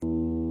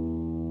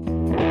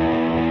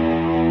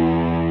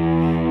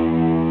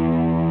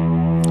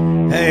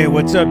Hey,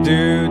 what's up,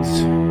 dudes?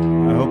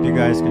 I hope you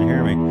guys can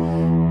hear me.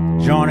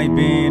 Johnny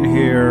Bean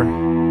here,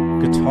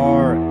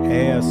 Guitar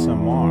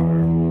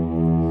ASMR.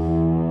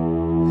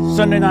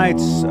 Sunday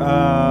nights,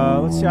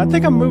 let's see, I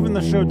think I'm moving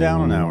the show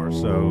down an hour,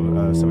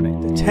 so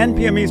 10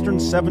 p.m. Eastern,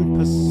 7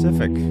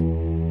 Pacific.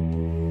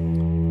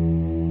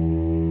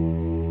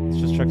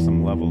 Let's just check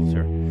some levels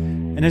here.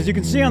 And as you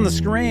can see on the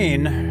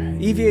screen,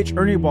 EVH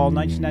Ernie Ball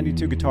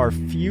 1992 guitar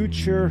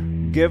future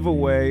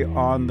giveaway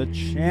on the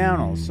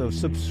channel. So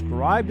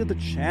subscribe to the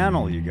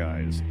channel, you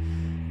guys.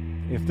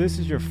 If this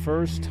is your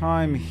first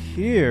time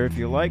here, if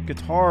you like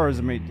guitars,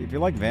 I mean, if you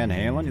like Van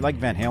Halen, you like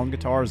Van Halen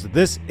guitars,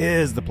 this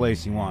is the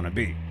place you want to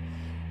be.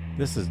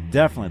 This is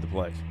definitely the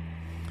place.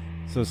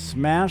 So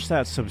smash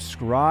that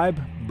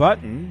subscribe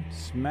button,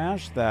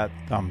 smash that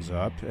thumbs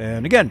up,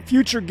 and again,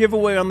 future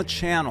giveaway on the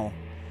channel.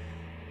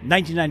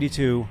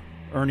 1992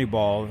 Ernie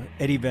Ball,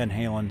 Eddie Van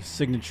Halen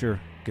signature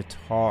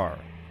guitar.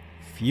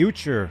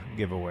 Future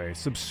giveaway.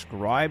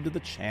 Subscribe to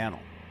the channel.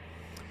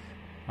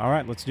 All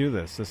right, let's do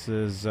this. This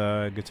is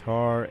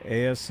Guitar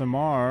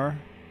ASMR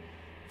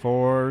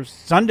for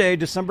Sunday,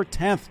 December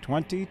 10th,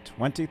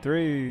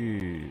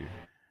 2023.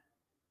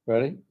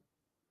 Ready?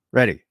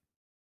 Ready.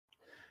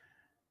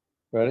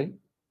 Ready?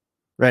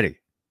 Ready.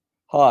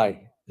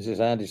 Hi, this is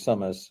Andy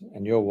Summers,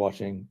 and you're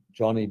watching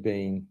Johnny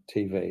Bean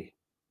TV.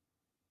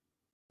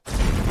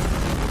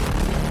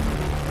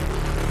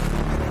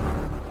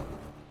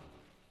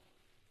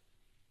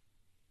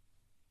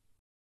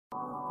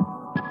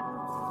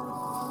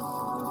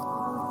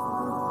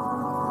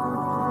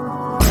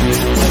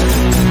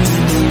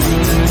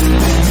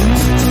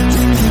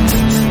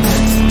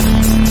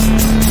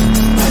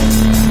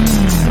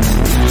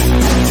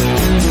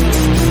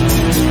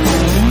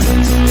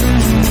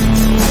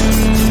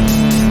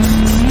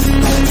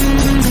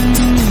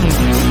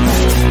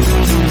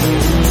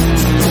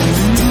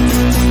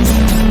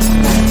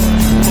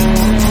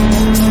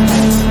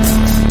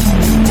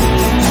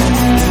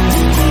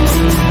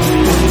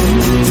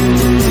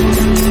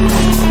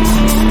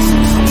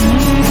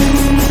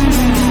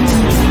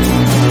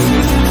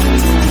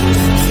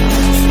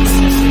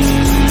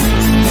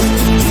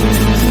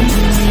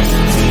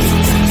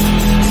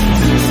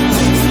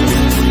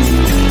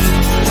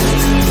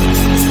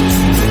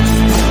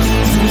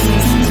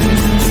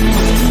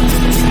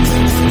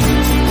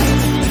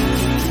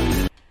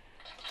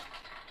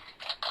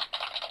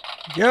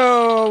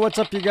 Yo, what's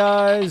up, you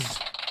guys?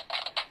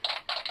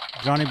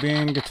 Johnny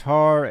Bean,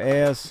 Guitar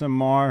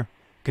ASMR.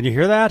 Can you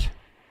hear that?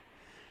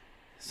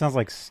 Sounds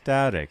like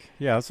static.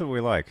 Yeah, that's what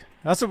we like.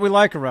 That's what we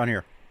like around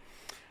here.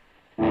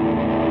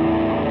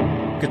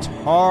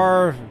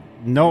 Guitar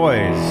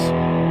noise.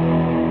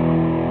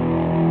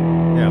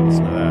 Yeah,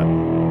 listen to that.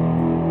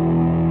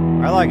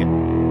 I like it.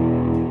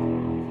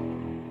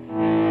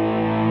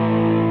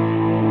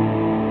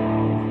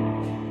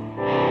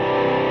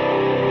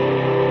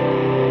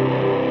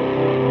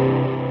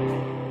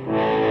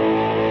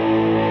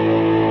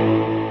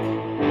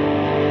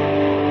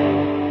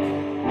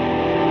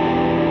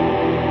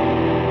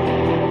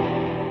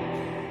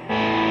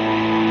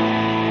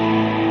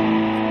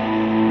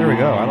 There we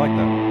go. I like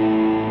that.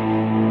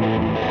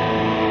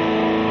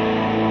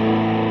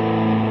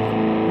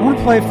 I want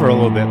to play for a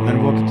little bit, and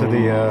then we'll get to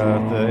the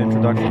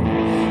introduction.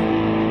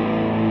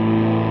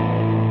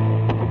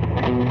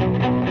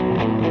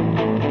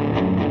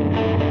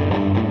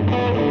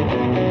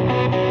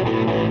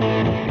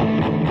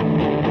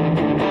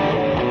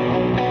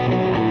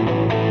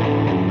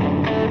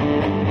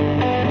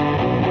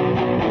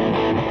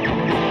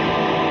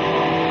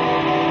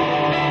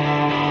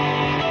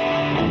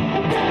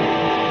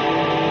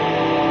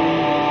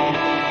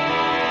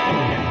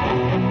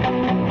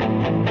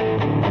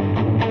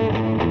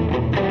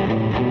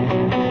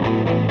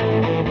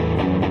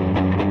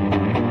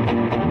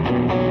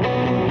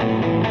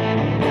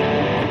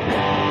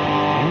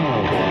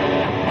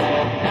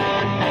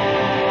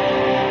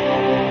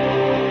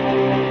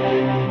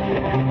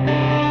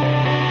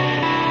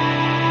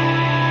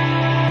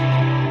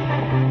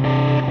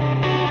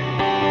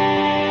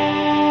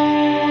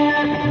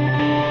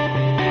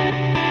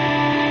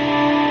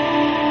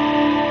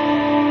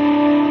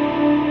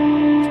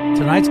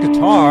 Tonight's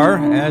guitar,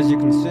 as you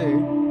can see,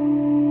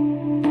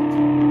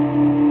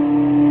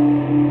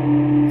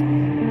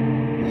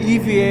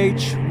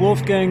 EVH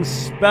Wolfgang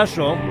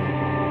Special.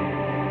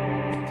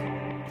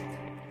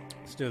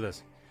 Let's do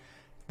this.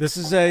 This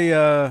is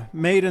a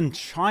made in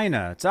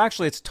China.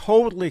 It's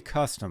totally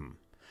custom.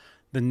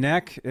 The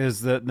neck is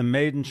the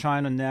made in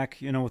China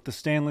neck, you know, with the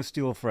stainless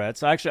steel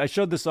frets. I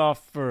showed this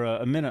off for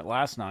a minute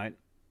last night,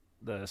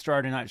 the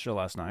Saturday night show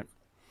last night.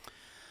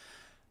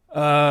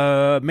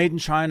 Made in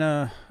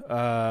China,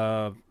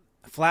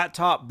 flat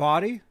top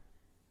body.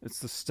 It's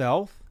the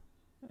Stealth.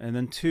 And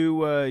then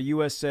two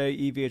USA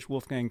EVH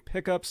Wolfgang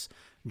pickups,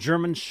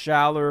 German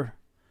Schaller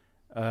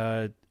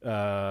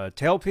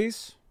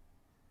tailpiece,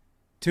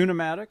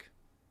 Tune-o-matic.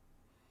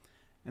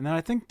 And then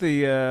I think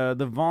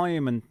the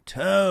volume and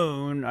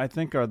tone, I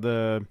think, are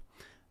the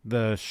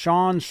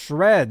Sean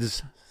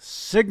Shred's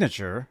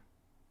signature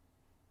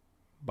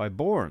by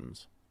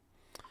Borns.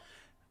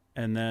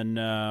 And then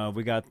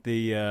we got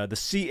the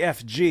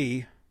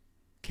CFG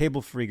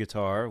cable-free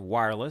guitar,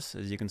 wireless,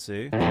 as you can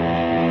see.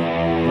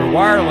 We're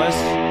wireless.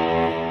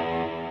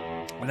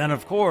 And then,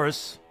 of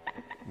course,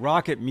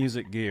 Rocket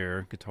Music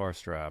Gear guitar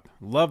strap.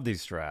 Love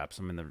these straps.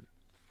 I mean, they're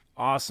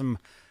awesome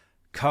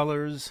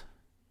colors.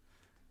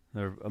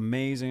 They're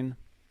amazing.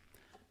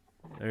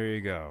 There you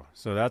go.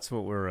 So that's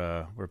what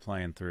we're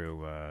playing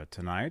through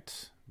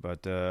tonight.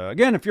 But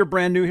again, if you're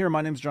brand new here,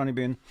 my name's Johnny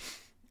Bean,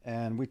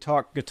 and we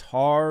talk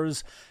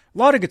guitars. A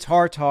lot of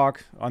guitar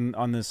talk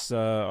on this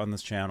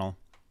channel.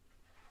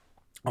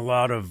 A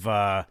lot of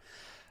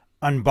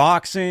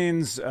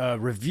unboxings,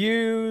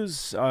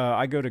 reviews.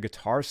 I go to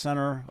Guitar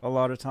Center a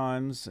lot of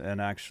times, and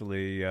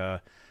actually,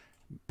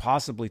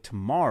 possibly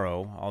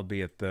tomorrow, I'll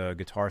be at the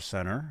Guitar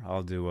Center.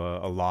 I'll do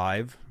a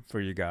live for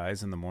you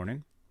guys in the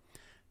morning.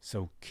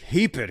 So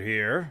keep it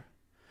here.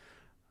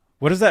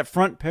 What is that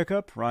front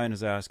pickup? Ryan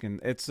is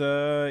asking. It's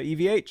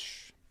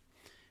EVH.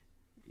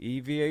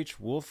 EVH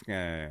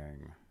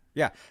Wolfgang.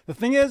 Yeah, the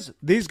thing is,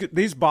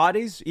 these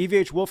bodies,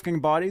 EVH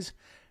Wolfgang bodies,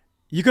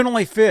 you can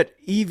only fit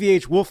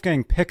EVH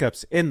Wolfgang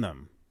pickups in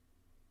them,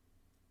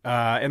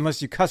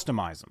 unless you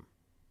customize them.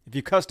 If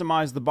you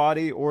customize the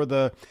body or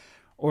the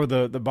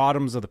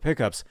bottoms of the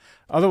pickups,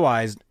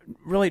 otherwise,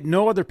 really,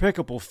 no other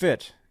pickup will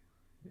fit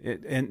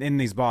in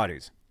these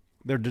bodies.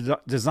 They're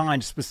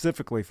designed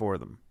specifically for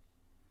them.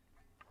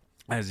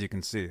 As you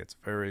can see, it's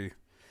very.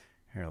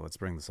 Here, let's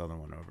bring this other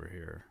one over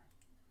here.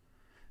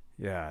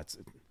 Yeah, it's.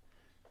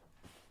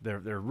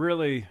 They're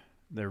really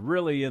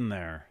in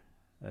there,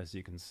 as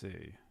you can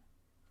see.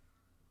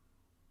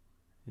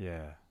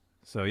 Yeah.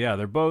 So yeah,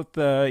 they're both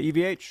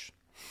EVH.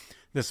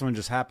 This one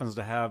just happens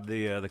to have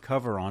the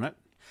cover on it.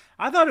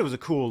 I thought it was a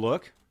cool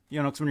look.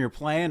 You know, because when you're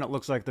playing, it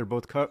looks like they're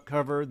both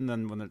covered, and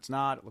then when it's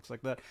not, it looks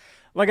like that.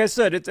 Like I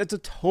said, it's a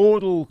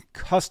total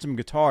custom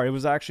guitar. It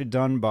was actually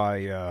done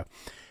by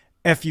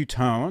FU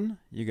Tone.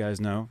 You guys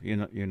know, you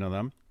know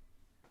them.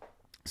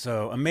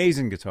 So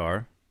amazing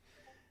guitar.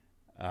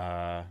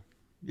 Yeah.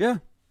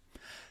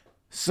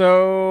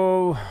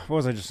 So, what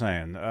was I just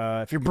saying?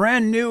 If you're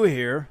brand new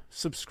here,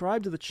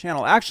 subscribe to the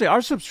channel. Actually,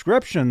 our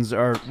subscriptions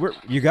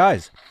you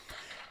guys,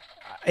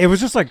 it was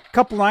just like a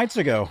couple nights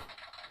ago,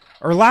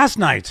 or last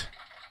night,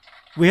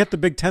 we hit the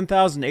big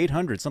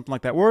 10,800, something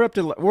like that. We're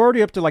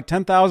already up to like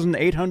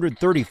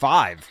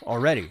 10,835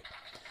 already.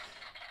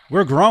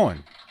 We're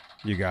growing,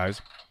 you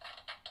guys.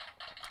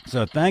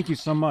 So thank you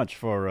so much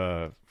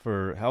for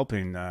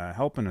helping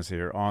us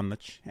here on the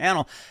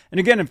channel. And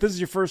again, if this is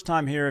your first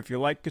time here, if you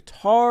like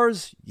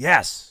guitars,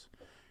 yes,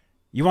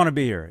 you want to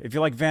be here. If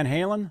you like Van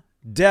Halen,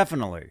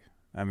 definitely.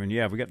 I mean,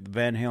 yeah, we got the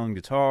Van Halen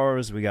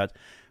guitars, we got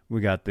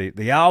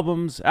the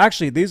albums.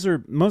 Actually,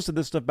 most of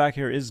this stuff back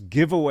here is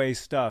giveaway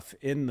stuff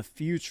in the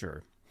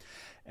future.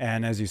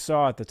 And as you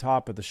saw at the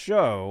top of the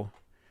show,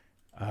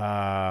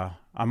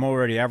 I'm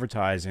already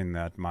advertising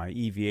that my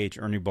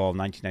EVH Ernie Ball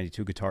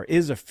 1992 guitar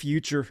is a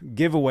future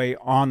giveaway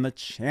on the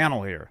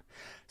channel here.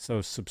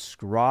 So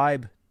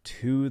subscribe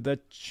to the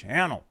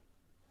channel.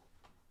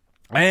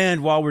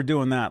 And while we're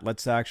doing that,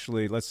 let's say,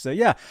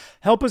 yeah,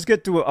 help us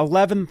get to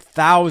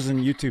 11,000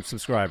 YouTube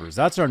subscribers.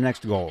 That's our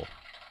next goal.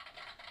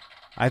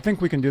 I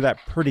think we can do that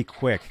pretty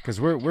quick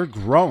because we're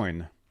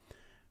growing.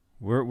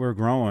 We're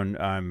growing.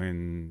 I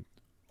mean,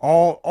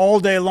 all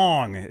day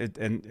long,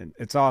 and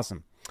it's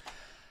awesome.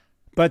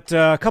 But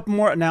a couple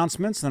more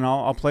announcements, then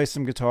I'll play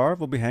some guitar.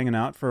 We'll be hanging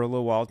out for a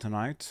little while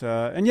tonight.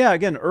 And yeah,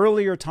 again,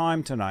 earlier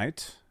time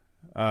tonight,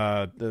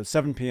 the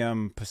 7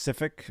 p.m.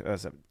 Pacific,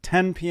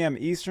 10 p.m.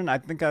 Eastern. I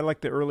think I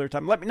like the earlier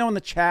time. Let me know in the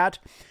chat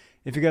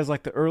if you guys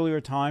like the earlier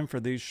time for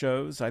these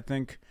shows. I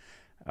think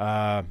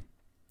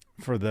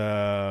for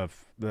the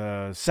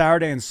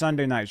Saturday and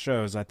Sunday night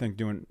shows, I think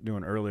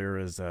doing earlier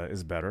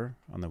is better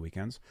on the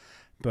weekends.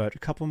 But a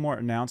couple more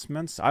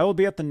announcements. I will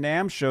be at the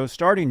NAMM show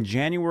starting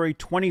January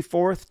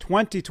 24th,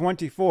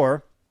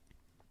 2024.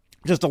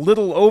 Just a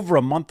little over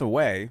a month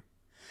away.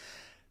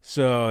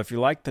 So if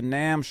you like the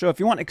NAMM show, if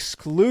you want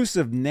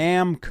exclusive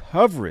NAMM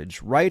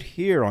coverage right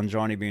here on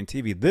Johnny Bean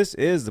TV, this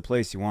is the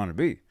place you want to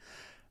be.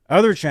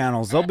 Other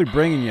channels, they'll be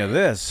bringing you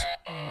this.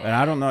 And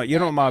I don't know, you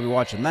don't want to be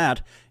watching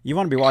that. You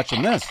want to be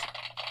watching this.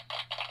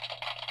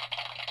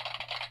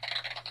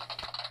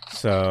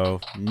 So,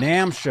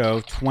 NAMM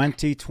Show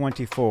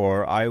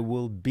 2024, I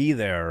will be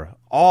there.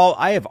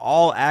 I have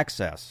all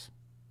access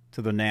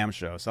to the NAMM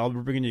Show. So I'll be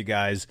bringing you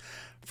guys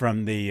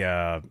from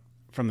the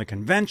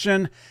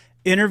convention,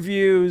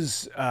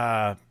 interviews,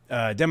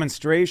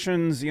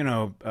 demonstrations,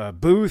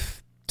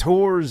 booth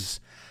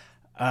tours,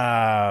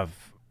 rock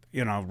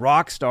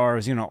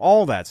stars,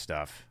 all that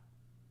stuff.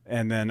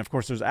 And then, of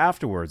course, there's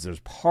afterwards. There's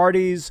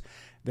parties.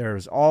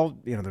 There's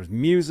there's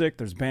music,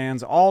 there's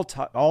bands, all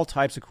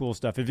types of cool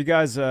stuff. If you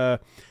guys have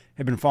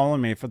been following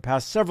me for the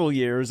past several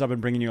years, I've been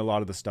bringing you a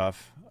lot of the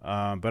stuff.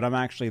 But I'm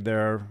actually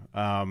there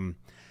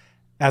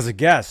as a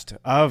guest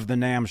of the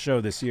NAMM show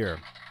this year.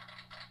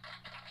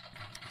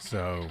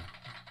 So,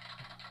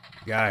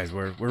 guys,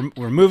 we're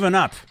moving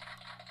up.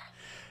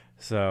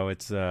 So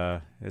it's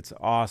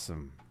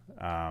awesome.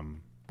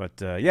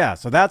 Yeah,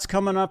 so that's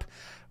coming up.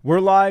 We're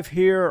live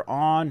here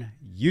on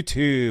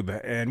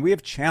YouTube, and we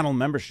have channel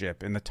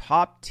membership. In the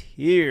top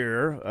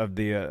tier of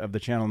the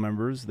channel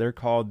members, they're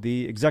called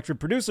the executive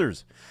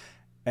producers,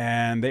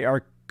 and they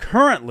are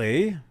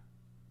currently,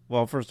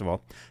 well, first of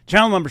all,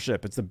 channel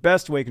membership. It's the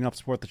best way you can help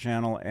support the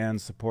channel and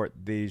support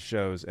these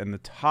shows. And the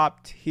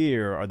top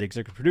tier are the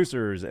executive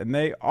producers, and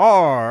they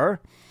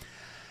are,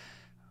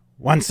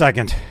 one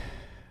second.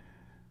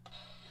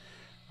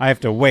 I have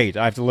to wait.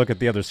 I have to look at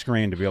the other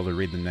screen to be able to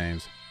read the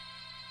names.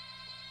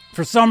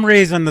 For some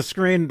reason, the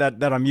screen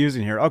that I'm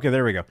using here. Okay,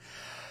 there we go.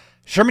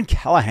 Sherman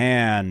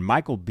Callahan,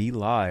 Michael B.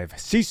 Live,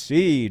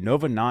 CC,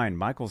 Nova 9,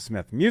 Michael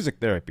Smith, Music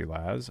Therapy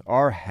Labs,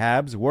 R.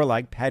 Habs,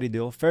 Warlike, Patty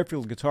Dill,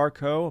 Fairfield Guitar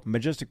Co.,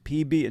 Majestic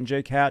PB and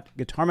J Cat,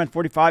 Guitarman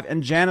 45,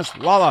 and Janice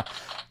Lala.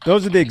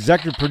 Those are the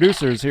executive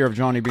producers here of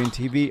Johnny Bean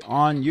TV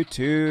on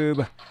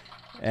YouTube.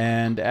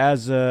 And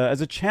as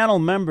a channel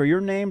member,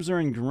 your names are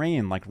in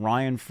green, like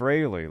Ryan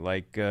Fraley,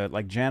 like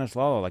Janice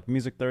Lala, like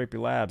Music Therapy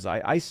Labs.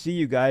 I see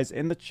you guys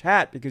in the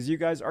chat because you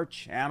guys are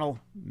channel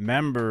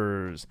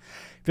members.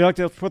 If you'd like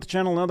to support the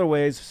channel in other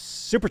ways,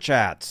 Super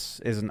Chats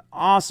is an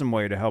awesome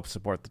way to help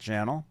support the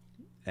channel.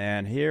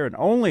 And here and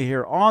only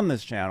here on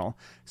this channel,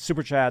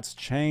 Super Chats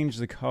change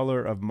the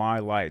color of my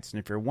lights. And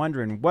if you're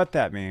wondering what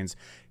that means,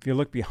 if you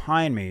look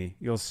behind me,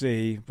 you'll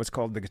see what's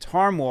called the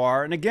Guitar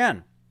Moir. And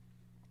again,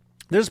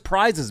 there's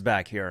prizes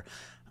back here.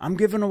 I'm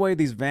giving away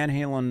these Van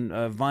Halen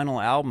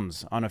vinyl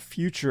albums on a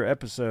future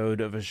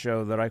episode of a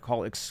show that I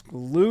call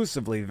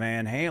exclusively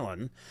Van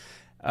Halen.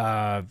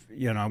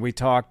 We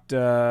talked,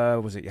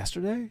 was it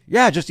yesterday?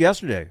 Yeah, just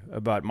yesterday,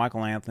 about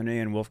Michael Anthony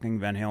and Wolfgang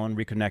Van Halen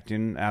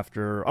reconnecting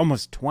after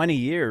almost 20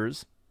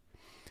 years.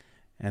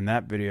 And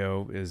that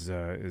video is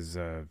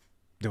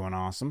doing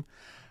awesome.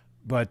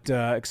 But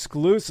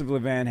exclusively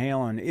Van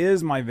Halen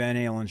is my Van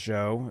Halen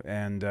show,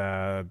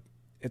 and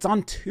it's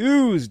on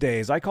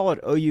Tuesdays. I call it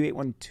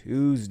OU81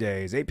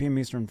 Tuesdays, 8 p.m.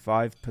 Eastern,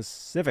 5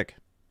 Pacific.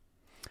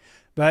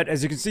 But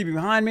as you can see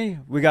behind me,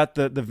 we got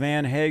the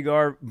Van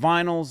Hagar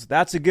vinyls.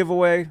 That's a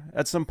giveaway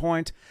at some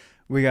point.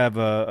 We have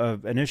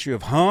an issue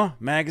of Huh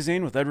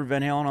magazine with Edward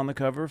Van Halen on the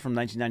cover from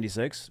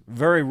 1996.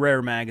 Very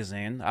rare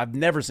magazine. I've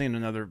never seen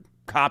another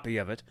copy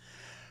of it.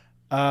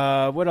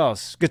 What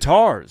else?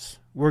 Guitars.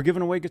 We're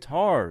giving away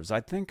guitars.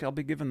 I think I'll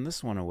be giving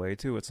this one away,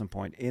 too, at some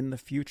point in the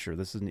future.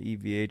 This is an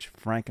EVH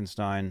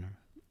Frankenstein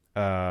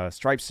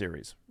Stripe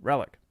Series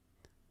Relic.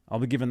 I'll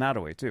be giving that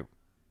away, too.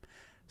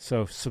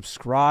 So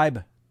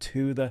subscribe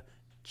to the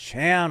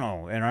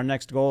channel. And our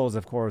next goal is,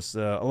 of course,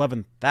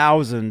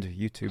 11,000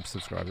 YouTube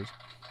subscribers.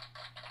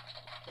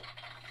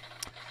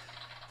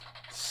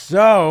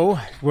 So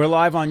we're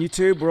live on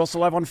YouTube. We're also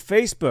live on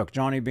Facebook.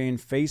 Johnny Bean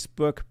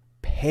Facebook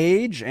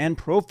page and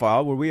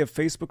profile, where we have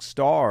Facebook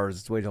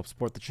stars. It's a way to help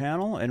support the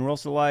channel. And we're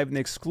also live in the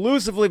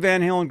exclusively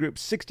Van Halen group,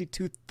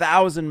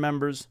 62,000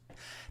 members.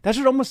 That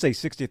should almost say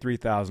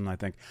 63,000, I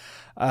think.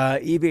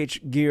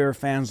 EVH Gear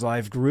Fans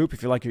Live group.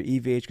 If you like your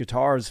EVH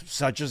guitars,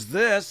 such as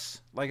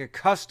this, like a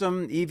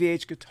custom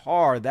EVH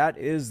guitar, that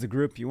is the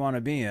group you want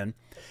to be in.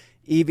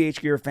 EVH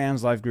Gear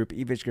Fans Live group,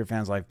 EVH Gear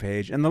Fans Live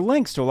page. And the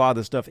links to a lot of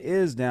this stuff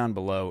is down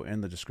below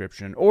in the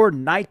description. Or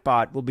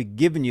Nightbot will be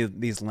giving you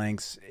these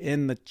links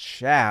in the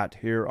chat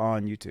here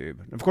on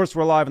YouTube. Of course,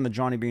 we're live in the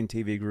Johnny Bean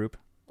TV group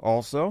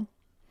also.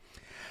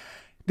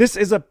 This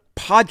is a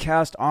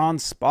podcast on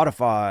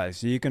Spotify,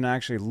 so you can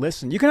actually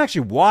listen. You can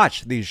actually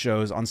watch these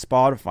shows on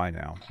Spotify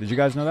now. Did you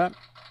guys know that?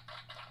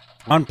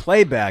 On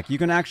playback, you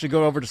can actually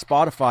go over to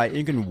Spotify and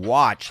you can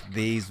watch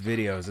these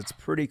videos. It's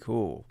pretty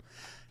cool.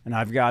 And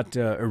I've got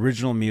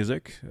original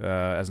music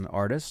as an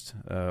artist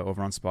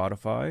over on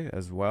Spotify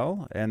as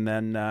well. And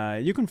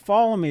then you can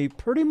follow me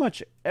pretty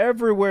much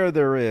everywhere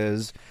there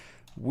is.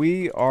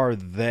 We are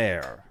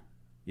there.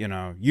 You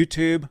know,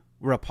 YouTube.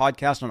 We're a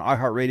podcast on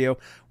iHeartRadio.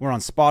 We're on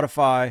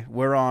Spotify.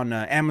 We're on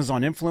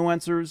Amazon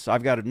Influencers.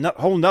 I've got a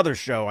whole nother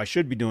show I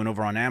should be doing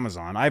over on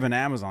Amazon. I have an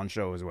Amazon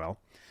show as well.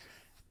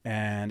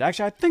 And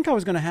actually, I think I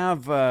was going to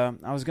have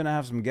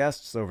some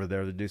guests over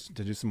there to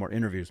do some more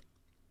interviews.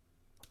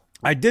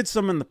 I did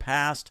some in the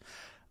past.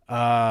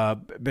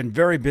 Been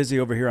very busy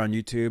over here on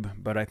YouTube,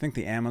 but I think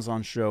the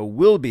Amazon show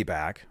will be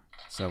back.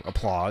 So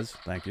applause,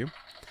 thank you.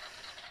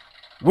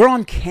 We're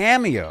on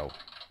Cameo.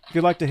 If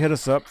you'd like to hit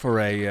us up for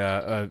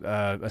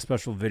a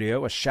special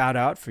video, a shout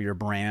out for your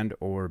brand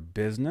or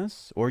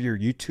business or your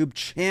YouTube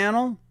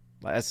channel,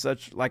 as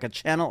such, like a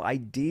channel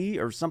ID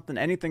or something,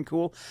 anything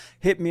cool,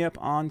 hit me up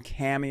on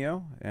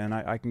Cameo and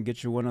I can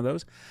get you one of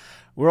those.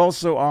 We're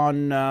also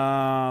on,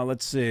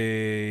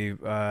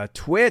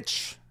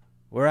 Twitch.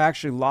 We're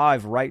actually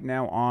live right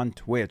now on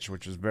Twitch,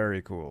 which is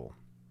very cool.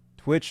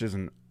 Twitch is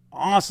an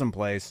awesome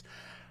place.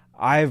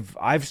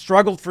 I've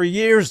struggled for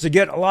years to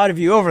get a lot of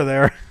you over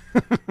there.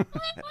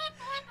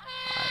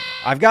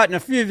 I've gotten a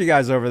few of you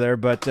guys over there,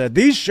 but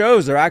these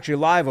shows are actually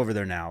live over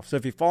there now. So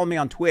if you follow me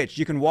on Twitch,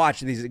 you can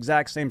watch these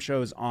exact same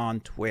shows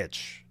on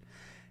Twitch.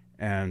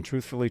 And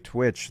truthfully,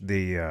 Twitch,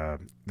 the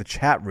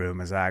chat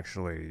room is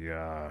actually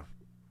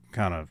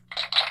kind of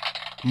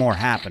more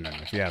happening,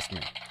 if you ask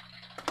me.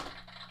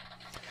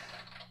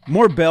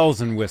 More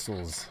bells and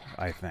whistles,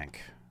 I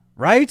think.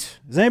 Right?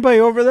 Is anybody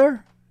over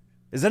there?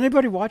 Is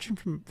anybody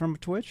watching from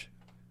Twitch?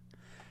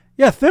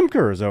 Yeah,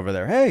 Thimker is over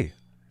there. Hey,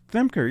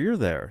 Thimker, you're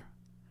there.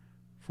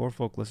 4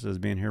 folk listed as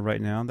being here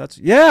right now.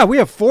 Yeah, we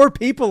have 4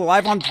 people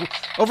live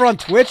over on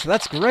Twitch.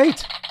 That's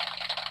great.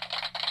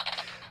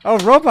 Oh,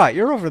 Robot,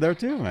 you're over there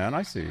too, man.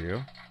 I see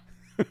you.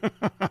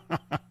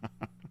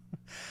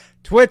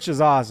 Twitch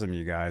is awesome,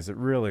 you guys. It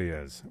really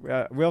is.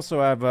 We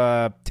also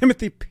have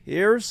Timothy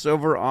Pierce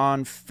over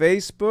on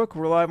Facebook.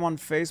 We're live on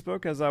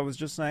Facebook, as I was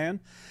just saying.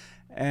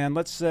 And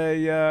let's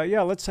say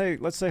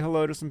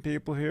hello to some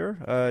people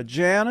here.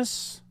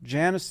 Janice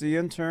the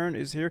intern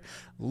is here.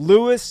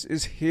 Lewis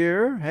is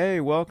here. Hey,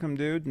 welcome,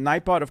 dude.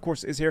 Nightbot, of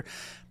course, is here.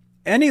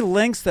 Any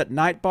links that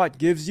Nightbot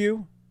gives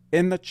you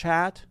in the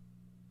chat,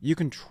 you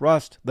can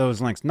trust those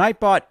links.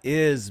 Nightbot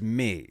is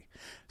me.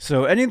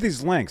 So any of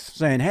these links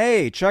saying,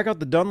 hey, check out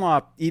the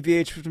Dunlop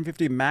EVH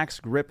 1550 Max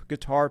Grip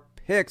guitar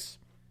picks,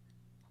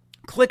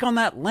 click on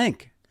that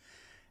link.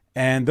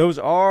 And those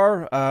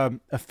are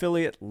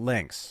affiliate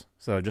links.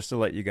 So just to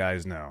let you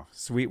guys know,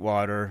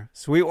 Sweetwater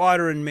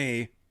and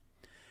me,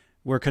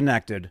 we're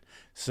connected.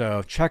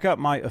 So check out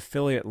my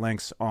affiliate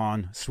links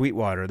on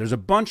Sweetwater. There's a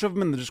bunch of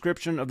them in the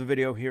description of the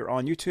video here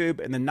on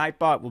YouTube, and the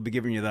Nightbot will be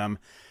giving you them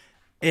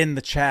in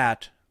the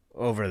chat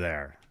over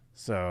there.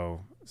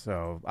 So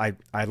I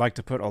like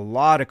to put a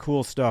lot of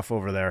cool stuff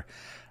over there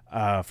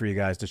for you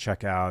guys to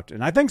check out,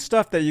 and I think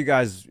stuff that you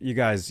guys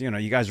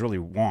really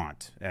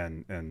want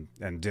and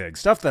dig,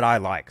 stuff that I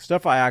like,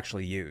 stuff I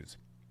actually use.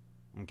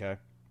 Okay.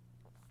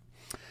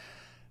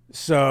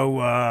 So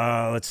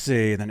let's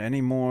see. Then any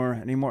more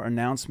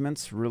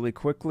announcements really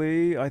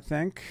quickly? I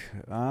think.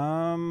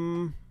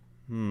 Let's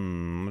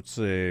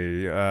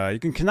see. You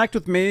can connect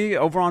with me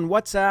over on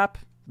WhatsApp.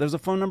 There's a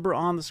phone number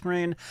on the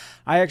screen.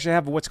 I actually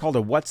have what's called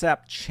a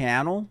WhatsApp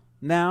channel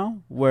now,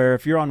 where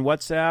if you're on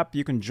WhatsApp,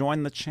 you can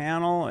join the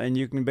channel and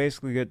you can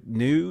basically get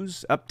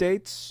news,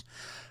 updates.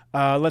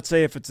 Let's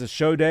say if it's a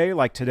show day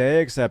like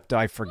today, except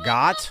I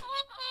forgot.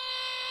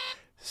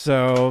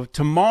 So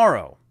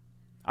tomorrow,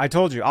 I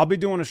told you, I'll be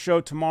doing a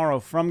show tomorrow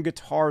from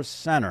Guitar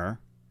Center.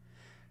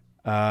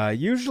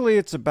 Usually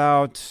it's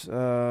about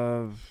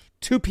 2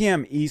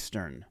 p.m.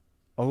 Eastern,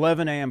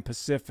 11 a.m.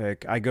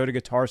 Pacific. I go to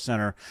Guitar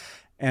Center.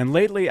 And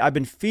lately, I've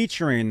been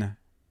featuring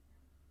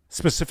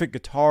specific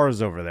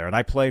guitars over there, and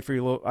I play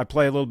a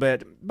little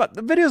bit, but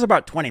the video's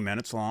about 20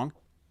 minutes long,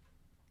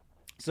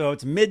 so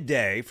it's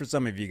midday for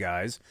some of you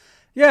guys.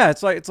 Yeah,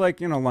 it's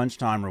like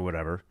lunchtime or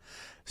whatever.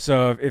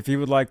 So if you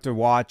would like to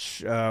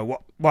watch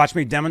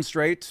me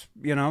demonstrate,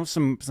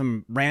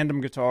 some random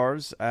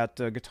guitars at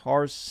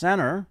Guitar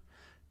Center,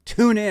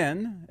 tune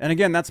in. And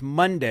again, that's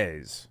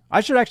Mondays.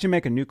 I should actually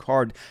make a new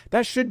card.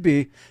 That should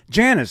be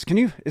Janice.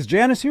 Is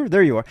Janice here?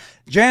 There you are.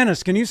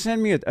 Janice, can you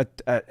send me a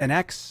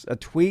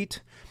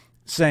tweet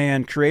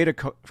saying create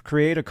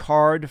a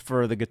card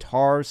for the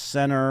Guitar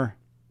Center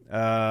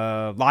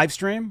live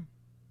stream?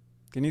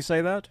 Can you say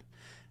that?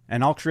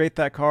 And I'll create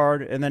that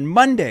card. And then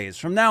Mondays,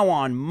 from now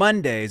on,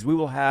 Mondays, we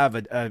will have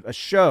a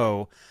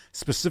show,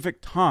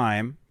 specific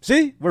time.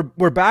 See,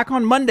 we're back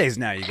on Mondays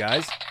now, you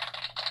guys.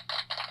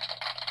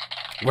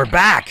 We're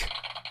back.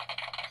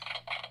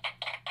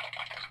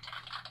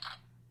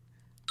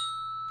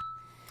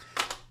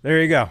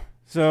 There you go.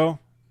 So,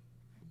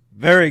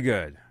 very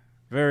good.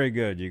 Very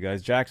good, you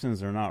guys.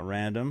 Jacksons are not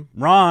random.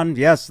 Ron,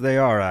 yes, they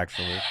are,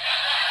 actually.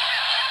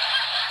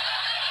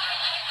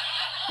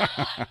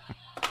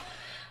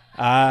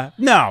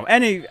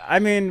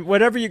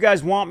 Whatever you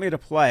guys want me to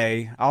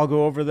play, I'll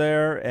go over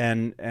there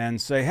and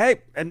say,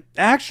 hey, and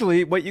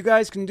actually, what you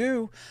guys can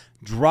do,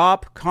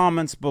 drop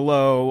comments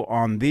below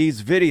on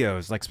these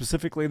videos, like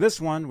specifically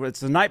this one, where it's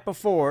the night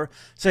before.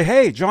 Say,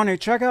 hey, Johnny,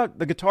 check out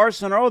the Guitar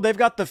Center. Oh, they've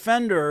got the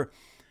Fender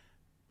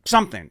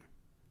something.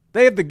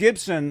 They have the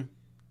Gibson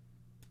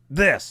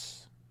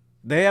this.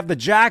 They have the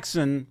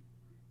Jackson,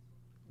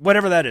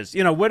 whatever that is.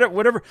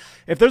 Whatever.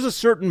 If there's a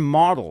certain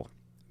model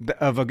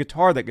of a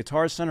guitar that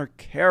Guitar Center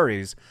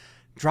carries,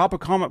 drop a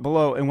comment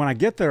below, and when I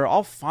get there,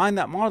 I'll find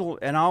that model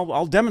and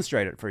I'll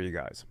demonstrate it for you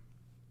guys.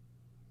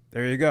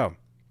 There you go.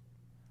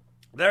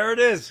 There it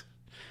is.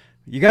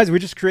 You guys, we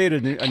just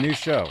created a new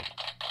show.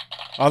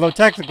 Although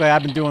technically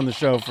I've been doing the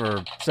show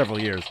for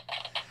several years.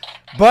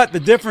 But the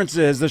difference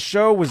is the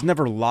show was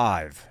never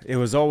live. It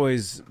was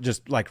always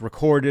just like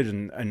recorded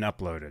and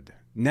uploaded.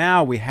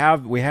 Now we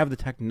have the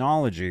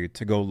technology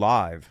to go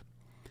live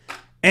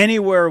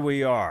anywhere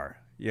we are,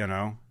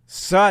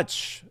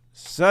 such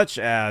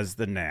as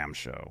the NAMM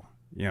show,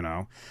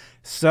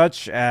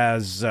 such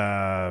as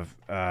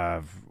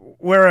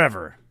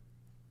wherever.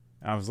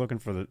 I was looking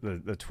for the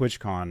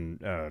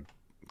TwitchCon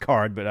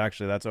card, but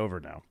actually that's over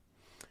now.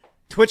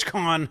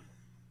 TwitchCon,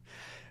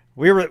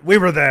 we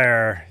were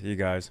there, you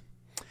guys.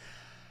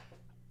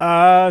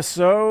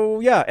 So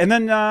yeah, and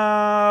then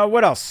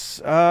what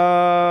else?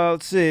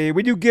 Let's see.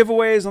 We do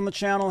giveaways on the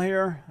channel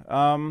here.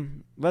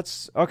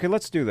 Let's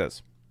do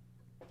this.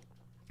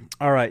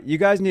 All right, you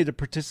guys need to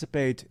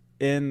participate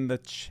in the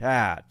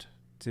chat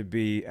to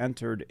be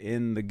entered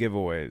in the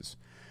giveaways.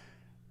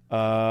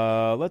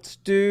 Let's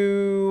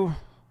do.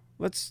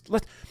 Let's.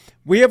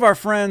 We have our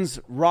friends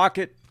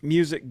Rocket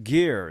Music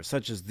Gear,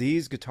 such as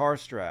these guitar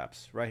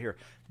straps right here.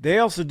 They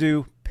also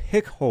do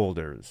pick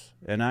holders,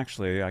 and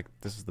actually,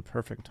 this is the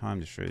perfect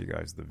time to show you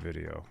guys the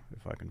video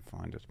if I can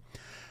find it.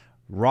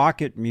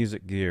 Rocket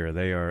Music Gear.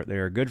 They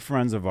are good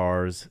friends of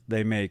ours.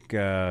 They make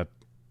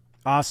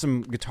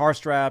awesome guitar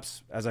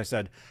straps. As I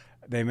said,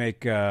 they make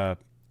guitar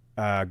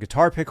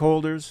pick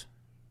holders.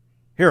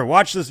 Here,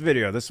 watch this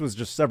video. This was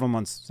just several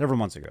months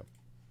ago.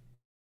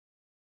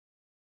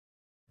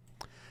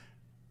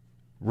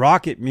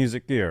 Rocket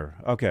Music Gear.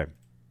 Okay,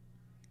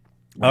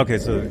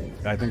 so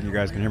I think you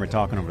guys can hear me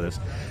talking over this.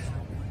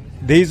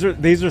 These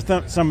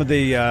are some of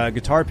the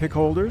guitar pick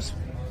holders.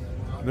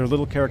 They're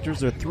little characters.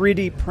 They're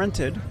 3D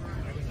printed,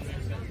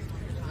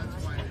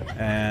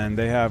 and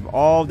they have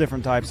all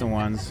different types of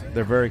ones.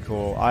 They're very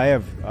cool. I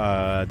have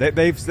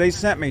they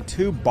sent me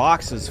 2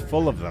 boxes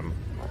full of them,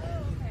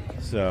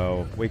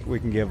 so we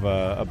can give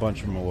a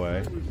bunch of them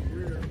away.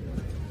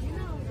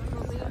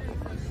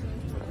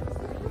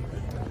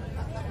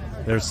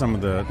 There's some of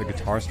the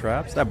guitar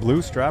straps. That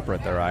blue strap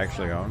right there I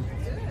actually own.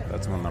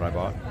 That's one that I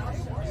bought.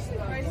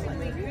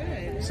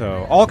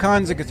 So all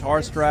kinds of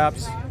guitar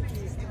straps.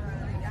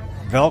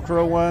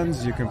 Velcro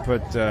ones. You can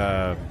put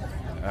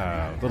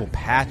little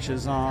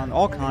patches on.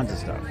 All kinds of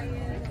stuff.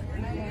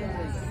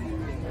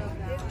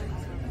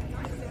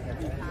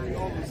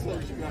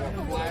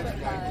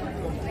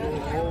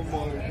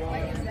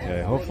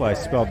 Okay, hopefully I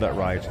spelled that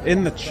right.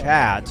 In the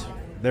chat,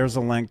 there's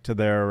a link to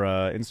their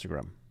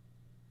Instagram.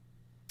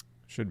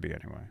 Should be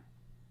anyway.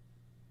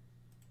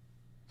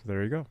 So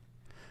there you go.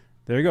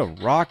 There you go.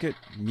 Rocket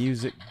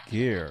Music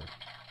Gear.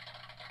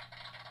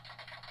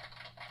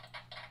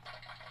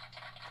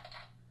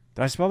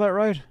 Did I spell that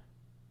right?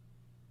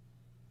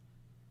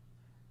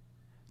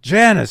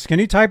 Janice, can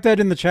you type that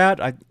in the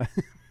chat? I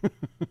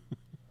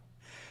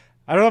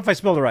don't know if I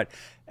spelled it right.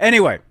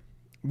 Anyway,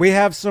 we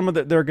have some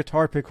of their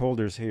guitar pick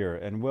holders here,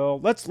 and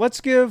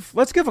let's give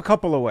a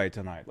couple away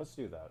tonight. Let's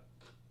do that.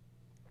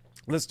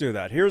 Let's do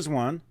that. Here's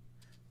one.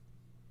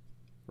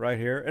 Right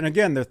here. And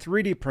again, they're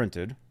 3D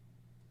printed.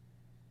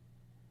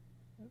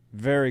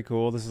 Very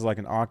cool. This is like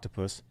an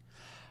octopus.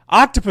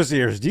 Octopus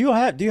ears. Do you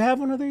have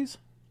one of these?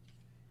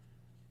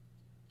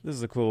 This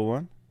is a cool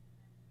one.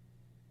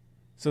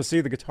 So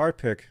see the guitar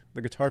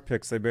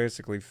picks, they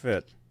basically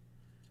fit.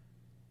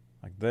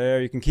 Like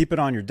there. You can keep it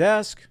on your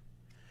desk.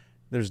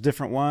 There's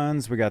different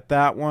ones. We got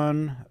that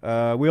one.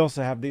 We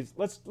also have these.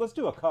 Let's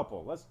do a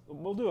couple.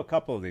 We'll do a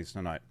couple of these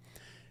tonight.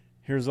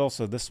 Here's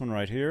also this one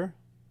right here.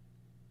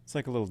 It's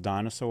like a little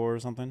dinosaur or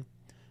something.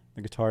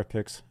 The guitar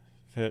picks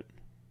fit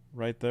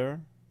right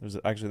there.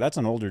 Actually, that's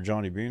an older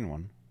Johnny Bean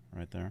one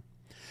right there.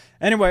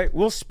 Anyway,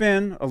 we'll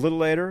spin a little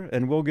later,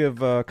 and we'll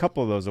give a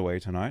couple of those away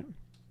tonight.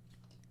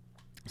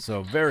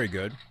 So, very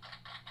good.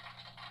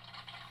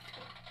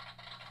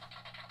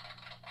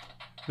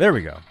 There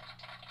we go.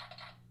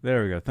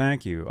 There we go.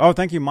 Thank you. Oh,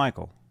 thank you,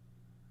 Michael.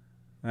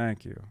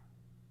 Thank you.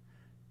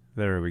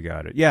 There we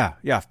got it.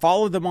 Yeah.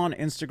 Follow them on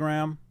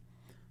Instagram.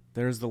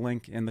 There's the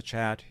link in the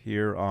chat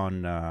here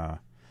on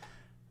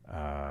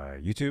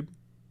YouTube.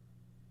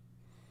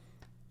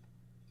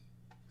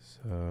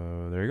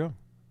 So there you go.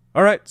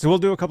 All right, so we'll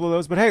do a couple of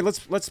those. But hey,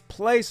 let's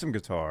play some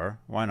guitar.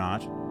 Why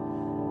not?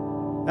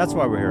 That's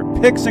why we're here.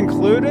 Picks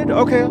included.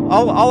 Okay,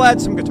 I'll add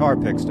some guitar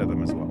picks to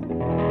them as well.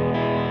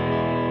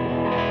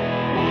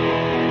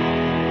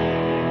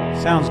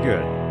 Sounds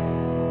good.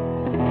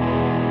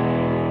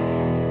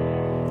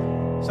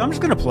 So I'm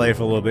just gonna play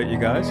for a little bit, you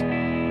guys.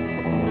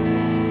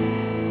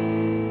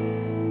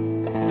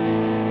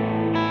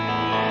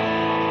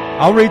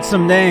 I'll read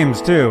some names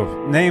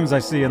too. Names I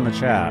see in the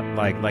chat,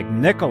 like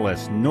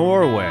Nicholas,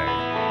 Norway,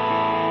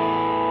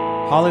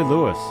 Holly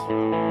Lewis.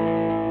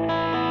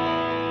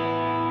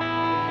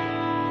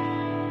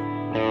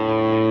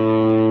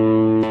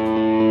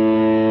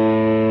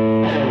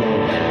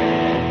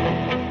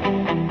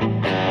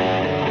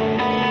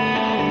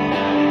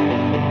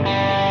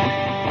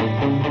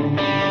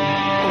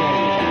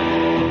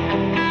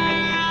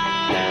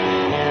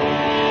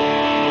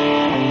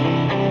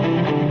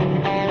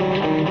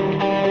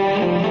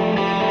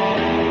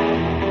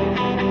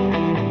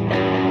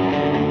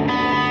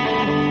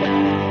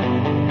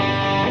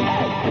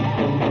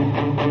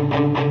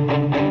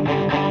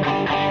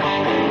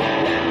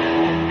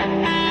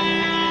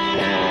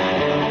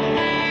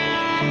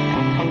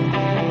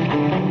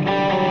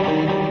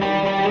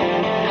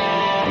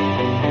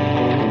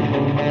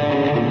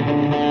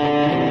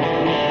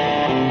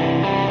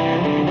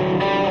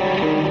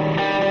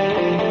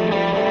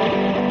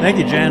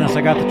 Thank you, Janice.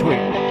 I got the tweet.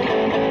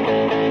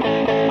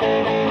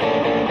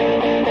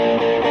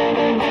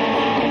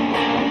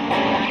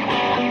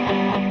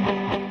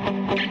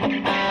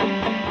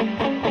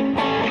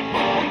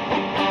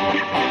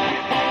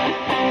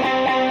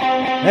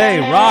 Hey,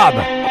 Rob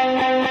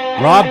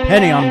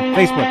Penny on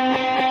Facebook.